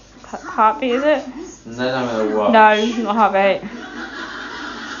 watch Heartbeat, is it? And then I'm going to watch. No, not Heartbeat.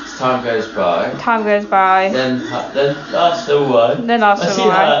 As time goes by. Time goes by. Then last the one. Then last I the see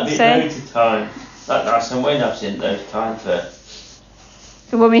one. Heartbeat See? loads of time. Like last time when I've seen those time for.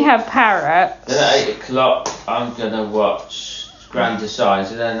 when we have parrots. Then at 8 o'clock, I'm gonna watch Grand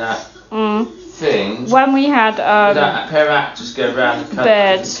Designs, and then that thing. When we had that pair of actors go around the country.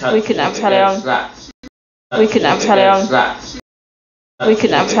 birds, we couldn't have telly on. We couldn't have telly on. We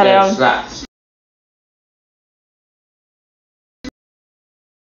couldn't have telly on.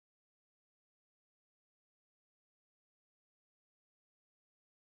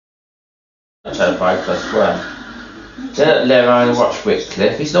 So 5+1. Then I watch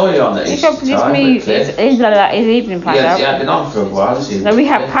Wycliffe. He's not on at Easter time. His evening planned out. Yeah, been on for a while. So we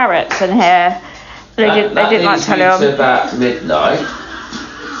have parrots in here. They didn't like telly on. Until about midnight.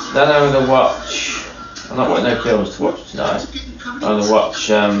 Then I'm gonna watch. I'm not got no films to watch tonight. I'm gonna watch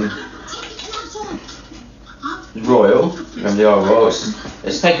Royal. Remember the old Royal?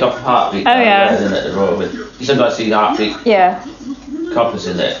 It's taken off Heartbeat. Oh yeah. Isn't it, the Royal? You sometimes see Heartbeat. Yeah. Coppers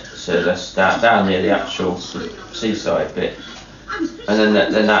in it. So that's down near the actual seaside bit. And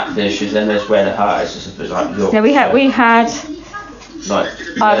then that finishes. Then there's Where the Heart Is. It's a bit like York. Yeah, we had. Like.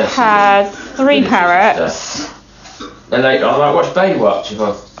 I've had 3 parrots. Then later on, I might watch Baywatch if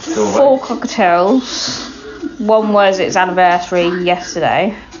I still awake. 4 cockatiels. One was its anniversary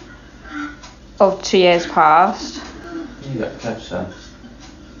yesterday of 2 years past. You got close, son.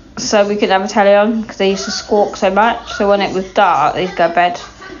 So we couldn't have a telly on because they used to squawk so much. So when it was dark, they used to go to bed,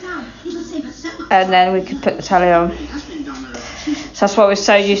 and then we could put the telly on. So that's why we're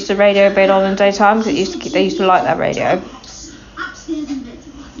so used to radio being on in the daytime, because they used to like that radio.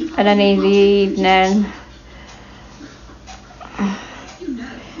 And then in the evening,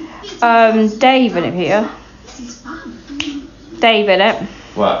 Dave in it here. Dave in it.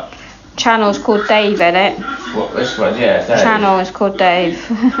 What? Channel's called Dave in it. What, this one? Yeah, Dave. Channel is called Dave.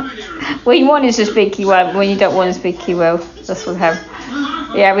 When you want him to speak, he won't. When you don't want him to speak, he will. That's what we have.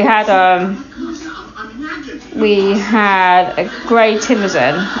 Yeah, we had a grey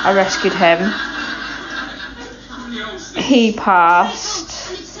Timberson. I rescued him. He passed.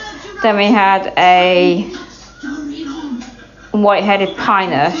 Then we had a white-headed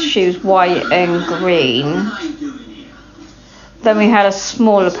pinus. She was white and green. Then we had a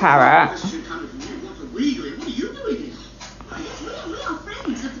smaller parrot.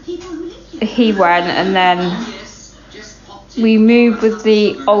 He went, and then we moved with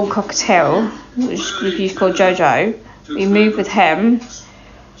the old cockatiel, which we used to call Jojo. We moved with him.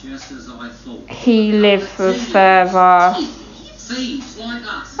 He lived for further.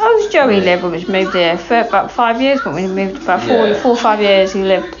 Oh, Joey lived when we moved there for about 5 years. But we moved about 4 or 5 years. He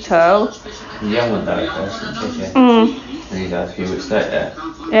lived till. The young one died first, didn't she? And he died a few weeks later.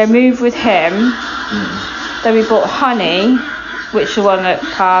 Yeah, moved with him. Then we bought Honey, which is the one that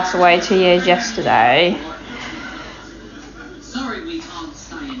passed away 2 years yesterday. Sorry we can't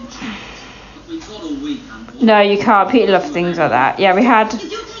stay in chat, but we've got all week. No, you can't. People love things like that. Yeah, we had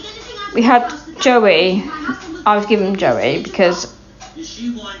Joey. I was giving him Joey because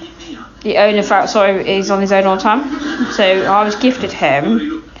the owner felt sorry he's on his own all the time. So I was gifted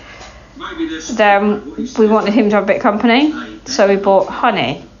him. Then we wanted him to have a bit of company, so we bought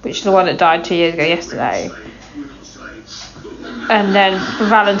Honey, which is the one that died 2 years ago yesterday. And then for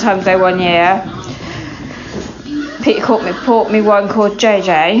Valentine's Day 1 year, Peter bought me one called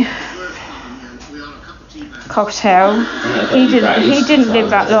JJ cocktail. He didn't live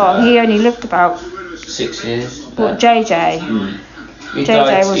that long. He only lived about 6 years. But JJ. He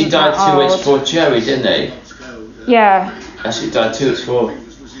died 2 weeks before Joey, didn't he? Yeah. Actually, he died 2 weeks before.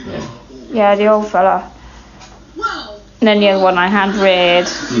 Yeah, the old fella. And then the other one I had reared.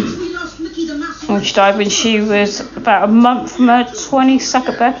 And she died when she was about a month from her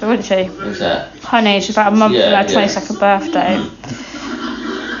 22nd birthday, wasn't she? What's that? Honey, she was about a month from her 22nd birthday.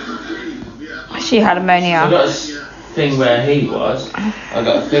 She had pneumonia. I got a thing where he was. I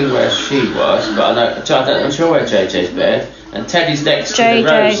got a thing where she was, but I'm sure where JJ's buried. And Teddy's next to the road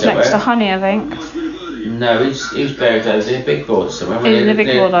somewhere. JJ's next to Honey, I think. No, he's buried over in a big board somewhere. In the big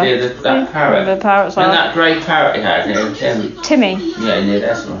board, near that parrot. The parrot's and that grey parrot he had near him. Timmy. Yeah, near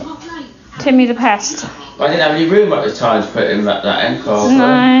that one. Timmy the pest. I didn't have any room at the time to put him at that end card.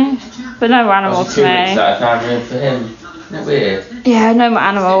 No, but no animals for me. 2 weeks that I found room for him. Isn't that weird? Yeah, no more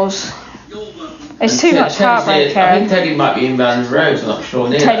animals. It's too much heartbreak. I think Teddy might be in down the road, I'm not sure.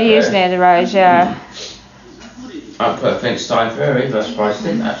 Teddy is near the road, yeah. I put a pink stein for her either, I suppose I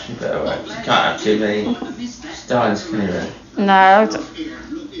didn't actually, but you can't have too many steins, can you really? No,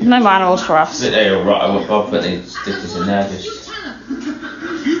 no more animals for us. But they're alright, I won't bother putting these stickers in there, just...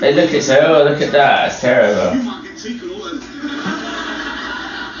 They look at it and say, oh look at that, it's terrible.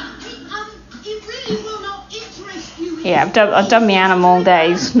 Yeah, I've done my animal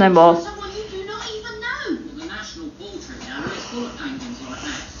days, no more.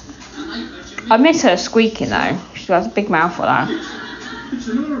 I miss her squeaking though. She has a big mouth for that.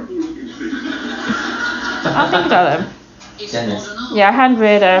 I think about them. Dennis. Yeah, I hand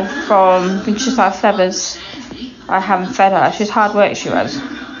reared her from when she's like feathers. I haven't fed her. She's hard work, she was.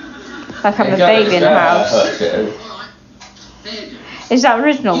 Like having a baby in the house. Is that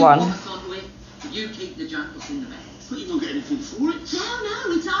original one? You keep the junkers in the bag. But you won't get anything for it.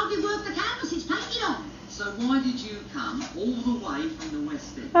 No, it's hardly worth the canvas it's painted on. So why did you come all the way from the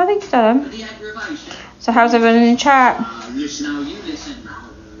West End? I think so. For the aggravation? So how's everyone in chat? Listen, you listen.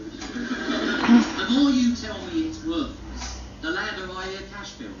 The more you tell me it's worthless, the louder I hear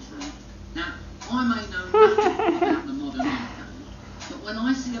cash bills ring. Now, I may know nothing about the modern art code, but when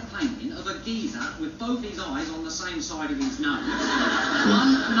I see a painting of a geezer with both his eyes on the same side of his nose,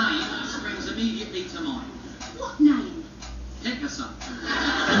 one name springs immediately to mind. What name? Picasso.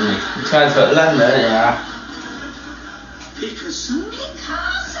 You trying to put land there, yeah. Picasso?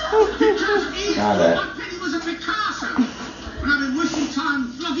 Picasso! Because he Got it. thought Penny was a Picasso. When I've been wasting time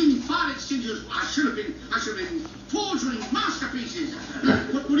flogging file exchangers, I should have been forging masterpieces.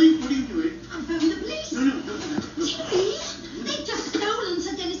 What are you doing? I'm phoning the police. No, don't do that. Police? They've just stolen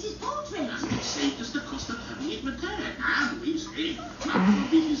Sir Dennis's portrait. It saved us the cost of having it repaired. And we've saved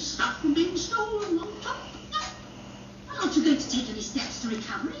his stuff from being stolen on top. Aren't you going to take any steps to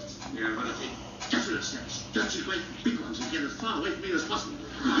recover it? Yeah, but I think definite steps. Dirty great big ones and get as far away from me as possible.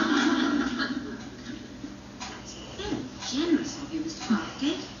 Very generous of you, Mr.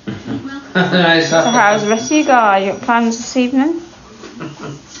 Parkgate. Well, So how's the rest of you guys? You got plans this evening?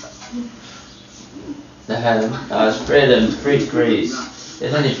 It's 3 of them, 3 degrees.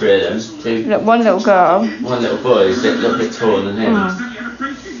 There's only 3 of them. 2. Look, one little girl. One little boy is a little bit taller than him.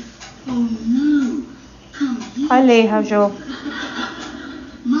 Oh no! Come here. Hi Lee, how's your...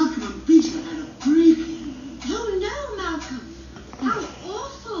 Malcolm and Peter had a break-in. oh no, Malcolm. How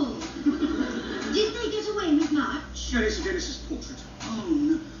awful. Did they get away with much? Sir Dennis's portrait. Oh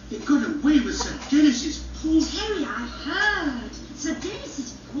no! They got away with Sir Dennis's portrait. Terry, I heard. Sir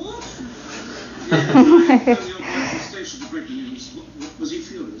Dennis's portrait. What was he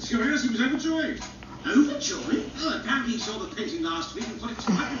furious? Furious? He was overjoyed. Overjoyed? Oh, apparently he saw the painting last week and thought it was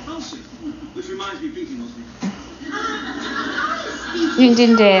quite repulsive. Which reminds me, beating was me. Din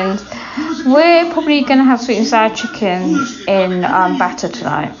din din. We're probably going to have sweet and sour chicken in batter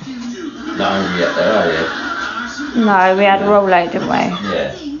tonight. Not hungry yet though, are you? No, we had a roll late, didn't we?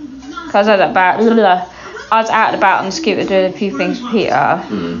 Yeah. Because I was out and about on the scooter doing a few things for Peter.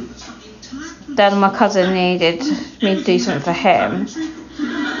 Then my cousin needed me to do something for him.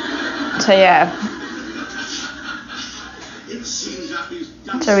 So yeah.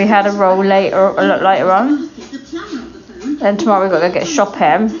 So we had a roll later on. Then tomorrow we've got to go get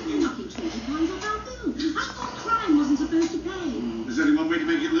shopping. There's only one way to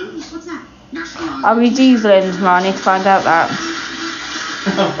make it lose. What's that? I'll be dieseling tomorrow, I need to find out that.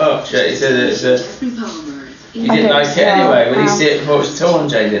 Oh shit, he said it's he I didn't don't like it know. anyway. When he see it before it was torn,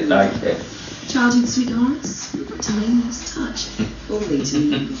 Jane didn't like it. Childhood sweethearts, time lost touch. Only to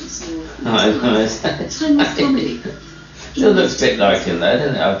memories or Nice. time lost comedy. Still looks a bit like him though,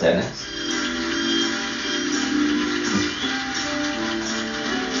 doesn't it, oh Dennis?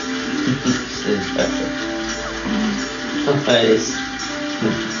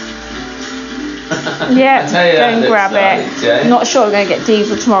 Yeah, I tell you, go that and looks grab nice, it. yeah. Not sure we're going to get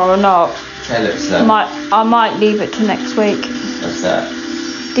diesel tomorrow or not. That looks I like. might leave it to next week. What's that?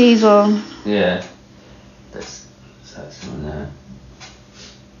 Diesel. Yeah. That's something there.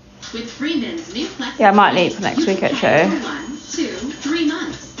 With Freeman's new flexible Yeah, I might leave for next week actually. 1, 2, 3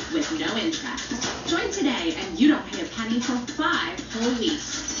 months with no interest. Join today and you don't pay a penny for 5 whole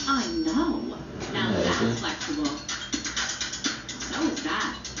weeks. I know. Now that's flexible. So is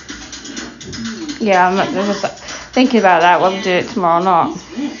that. Yeah, I'm just thinking about that, whether to do it tomorrow or not.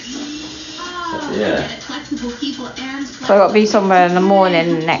 Yeah. So I've got to be somewhere in the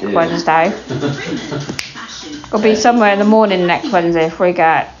morning next Wednesday. Got to be somewhere in the morning next Wednesday before we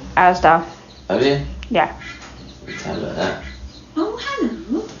get Asda. Have you? Yeah. How about that? Oh,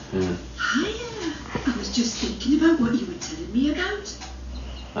 hello. Hiya. I was just thinking about what you were telling me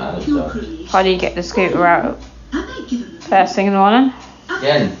about. Your creation. How do you get the scooter out? I might give him a First thing in the morning?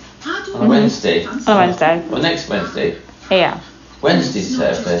 Again? On Wednesday? On Wednesday. Well, next Wednesday? Yeah. Wednesday's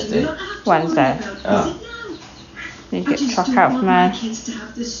Thursday? Wednesday. Oh. You get truck out from there. kids to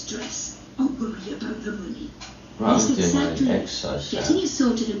have the stress or worry about the money. Right, I'm doing my exercise. Getting it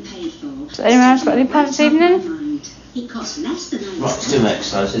sorted and paid for. So anyone else got any plans this evening? It costs less than Right, let's do my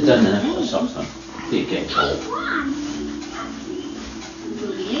exercise. I've done that. I've got socks on. Keep getting cold.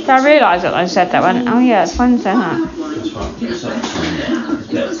 Did I realise that I said that one? Oh yeah, it's Wednesday, isn't it? That's right, I've got socks on.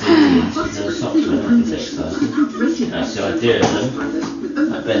 Get socks when it's exercising. That's the idea of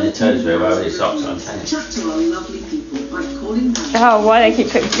them. Like bend your toes very well with your socks on, can you? Oh, why they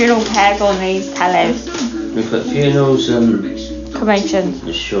keep putting funeral pegs on these tellies? We put funerals and Cremation.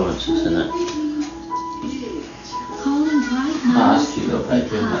 insurances in it. Ah, that's a cute little baby,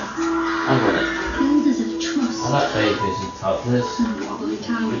 isn't it? I want it. I like babies and toddlers.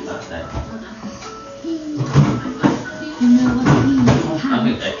 With that there. I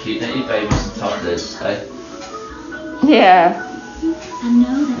think they're cute, don't you, babies and toddlers, eh? Yeah.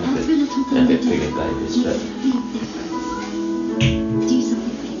 They're a bit bigger babies, but... Do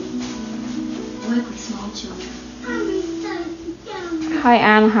something big. Work with small children. Hi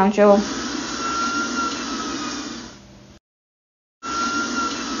Anne, how's your?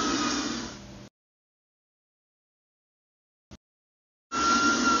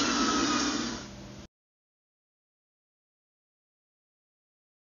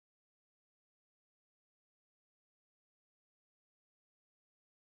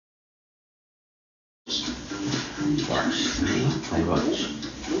 I watch.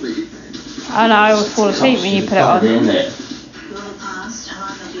 And I always fall asleep when you put it on.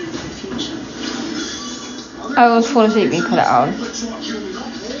 I always fall asleep when you put it on.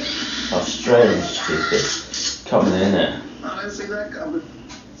 Australian stupid. Coming in it.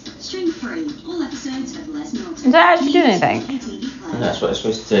 String free. All episodes of Les Milton. Does that actually do anything? And that's what it's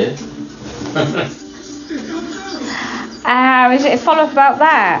supposed to do. Is it a follow-up about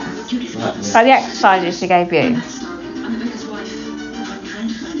that? Like the exercises she gave you? I'm the vicar's wife. I'm trying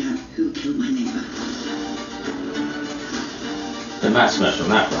to find out who killed my neighbour. The match smash on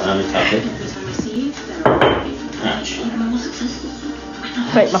that one, I'm happy. Every time I see you, Ouch. even more successful.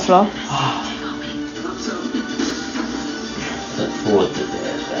 Break my floor. Look forward to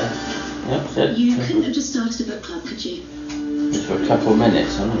this there. Yep, that's it. You couldn't have just started a book club, could you? Just for a couple of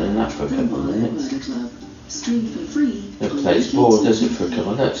minutes. I'm not doing that for a couple of minutes. Murder club. Stream for free. It plays ball, does it, for a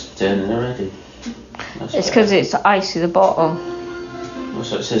couple of minutes? It's turning already. It's because it's icy the bottle.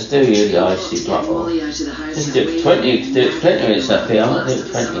 That's what it says, do you, the icy bottle? Just do it for 20, you can do it for 20 minutes up here, I'm not doing it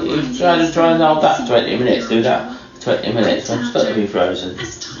for 20. You try and hold that 20 minutes, do that for 20 minutes, I'm supposed to be frozen.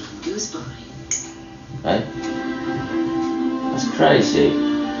 As time goes by. Eh? That's crazy.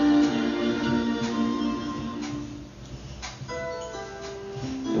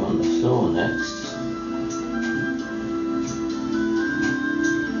 Go on the floor next.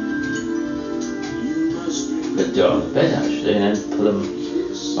 Could do it on the bed actually, and then pull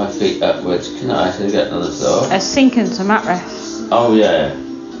my feet upwards. Can I actually get on the floor? It's sinking to mattress. Oh yeah. See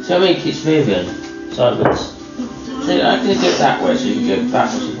what I mean? It keeps moving sideways. See, how can you do it that way so you can go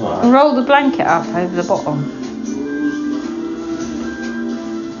backwards as well? Roll the blanket up over the bottom.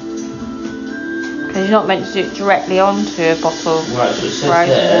 Because you're not meant to do it directly onto a bottle of Right, so it says frozen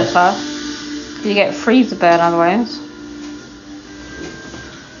there. water. You get freezer burn otherwise.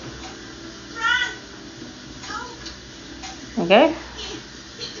 There you go.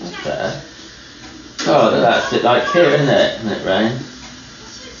 That's better. Oh, that's a bit like here, isn't it? When it rains.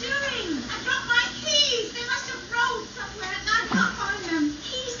 What are you doing? I dropped my keys. They must have rolled somewhere and I can't find them.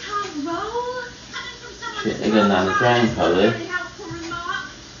 Keys can't roll. Coming from someone Shit, they're going down the drain probably. Very helpful remark.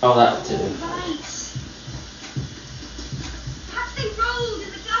 Oh, that'll do. Right. Perhaps they rolled in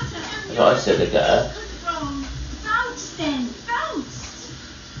the gutter. That's what I said they got. Could roll. Bounce then. Bounce.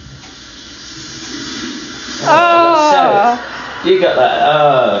 Oh! You got that?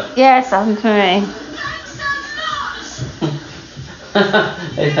 Oh. Yes, happened to me. Thanks a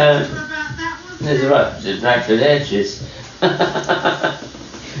lot. They don't. There's a right to drag to the edges.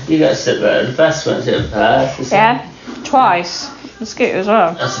 You got to sit there. The first one's in first. Isn't Yeah, twice. The scooter as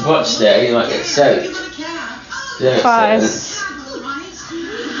well. That's a watch there, you might get soaked. Twice.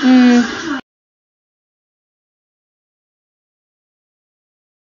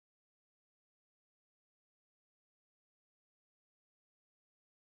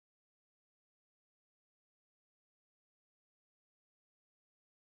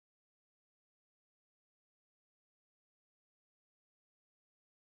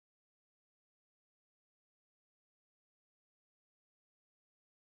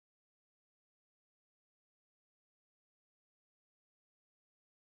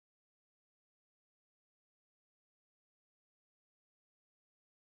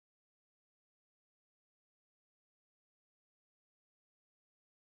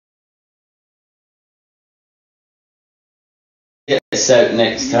 Get soaked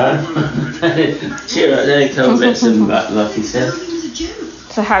next time. Cheer up there, a couple bits of back, like he said.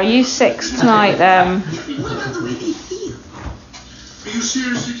 So how are you 6 tonight then? What about the way they feel? Are you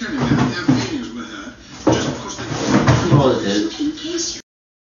seriously telling me that their feelings were hurt just because they... Well, it is. In case you...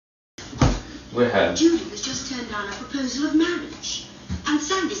 We're home. Judy has just turned down a proposal of marriage. And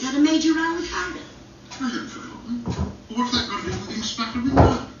Sandy's had a major row with Harry. I haven't forgotten. What's that got to do with being splattered with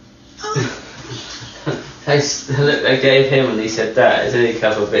blood? Oh, Look, they gave him when he said that. There's only a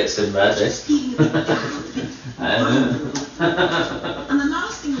couple of bits of madness. speaking of the and the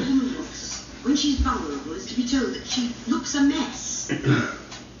last thing a woman looks when she's vulnerable is to be told that she looks a mess.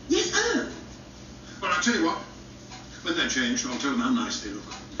 Yes, oh. Well, I'll tell you what. When they change, I'll tell them how nice they look.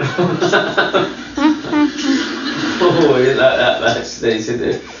 Oh, you like that much, these, isn't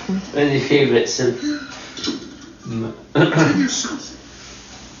it? Only a few bits of... I'll tell you something.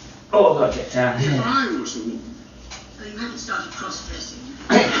 Oh, I've got to get down If here. I was a woman, Oh, you haven't started cross-dressing.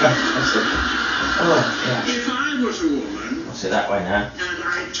 Oh, yeah. if I was a woman, I'll sit that way now. and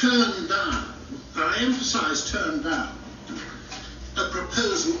I turned down, and I emphasise turned down, a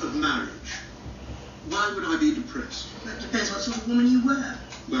proposal of marriage, why would I be depressed? That depends what sort of woman you were.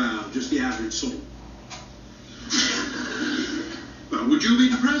 Well, just the average sort. Well, would you be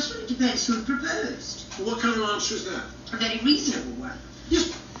depressed? It depends who proposed. Well, what kind of answer is that? A very reasonable one. Yes,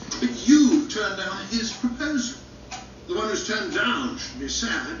 but you turned down his proposal. The one who's turned down should be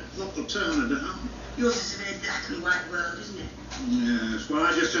sad, not the turner down. Yours is a very black and white world, isn't it? Yes, well,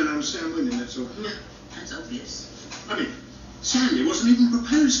 I just don't understand women, that's all. No, that's obvious. I mean, Sandy wasn't even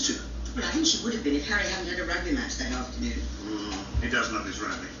proposed to. Well, I think she would have been if Harry hadn't had a rugby match that afternoon. He does love his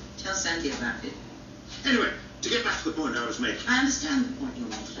rugby. Tell Sandy about it. Anyway, to get back to the point I was making. I understand the point you're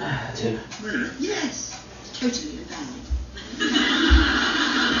making. I do. Really? Yes, totally and valid.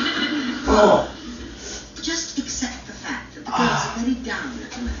 Oh! Just accept the fact that the girls are very down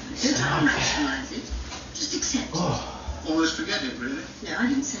at the moment. Don't try to rationalise it. Just accept it. Almost forget it, really. No, I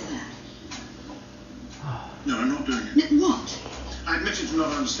didn't say that. No, I'm not doing it. No, what? I admit to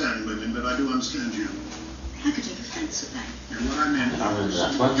not understanding women, but I do understand you. I could take offence at that. And what I meant I remember was...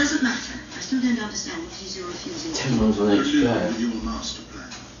 that It one. doesn't matter. I still don't understand what it is you're refusing to 10 do. ones on each Live go. with your master plan.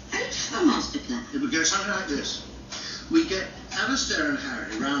 I don't have a master plan. It would go something like this. We get Alistair and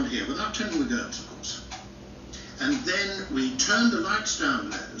Harry round here without telling the girls, of course. And then we turn the lights down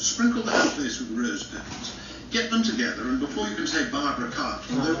low, sprinkle the whole place with rose petals, get them together, and before you can say Barbara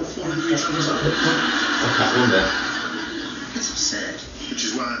Cartwright, they will fall into each other's arms. I can't remember. It's absurd. Which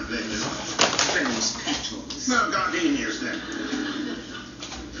is why I'm blaming you. Rose petals. No, gardenias then.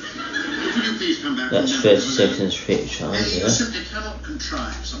 Will you please come back? That's and 30 never seconds for each time, You yeah? simply cannot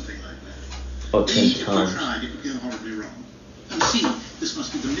contrive something like that. Or 10 If you times. tried, it would go horribly wrong. And see, this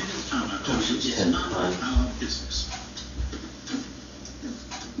must be the millionth time I've told you, it's it's 10 none times. of our business.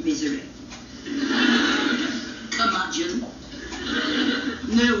 Misery. Curmudgeon.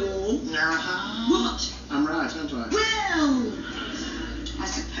 Know-all. What? I'm right, aren't I? Well, I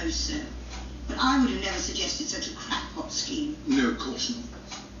suppose so. But I would have never suggested such a crackpot scheme. No, of course not.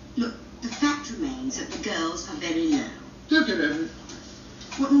 Look, the fact remains that the girls are very low. Don't get over it.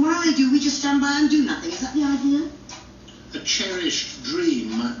 What, and while they do, we just stand by and do nothing. Is that the idea? A cherished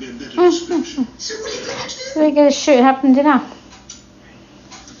dream might be a better description. So what are you going to do? We're going to shoot having dinner.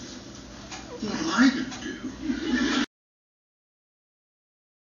 What am I going to do?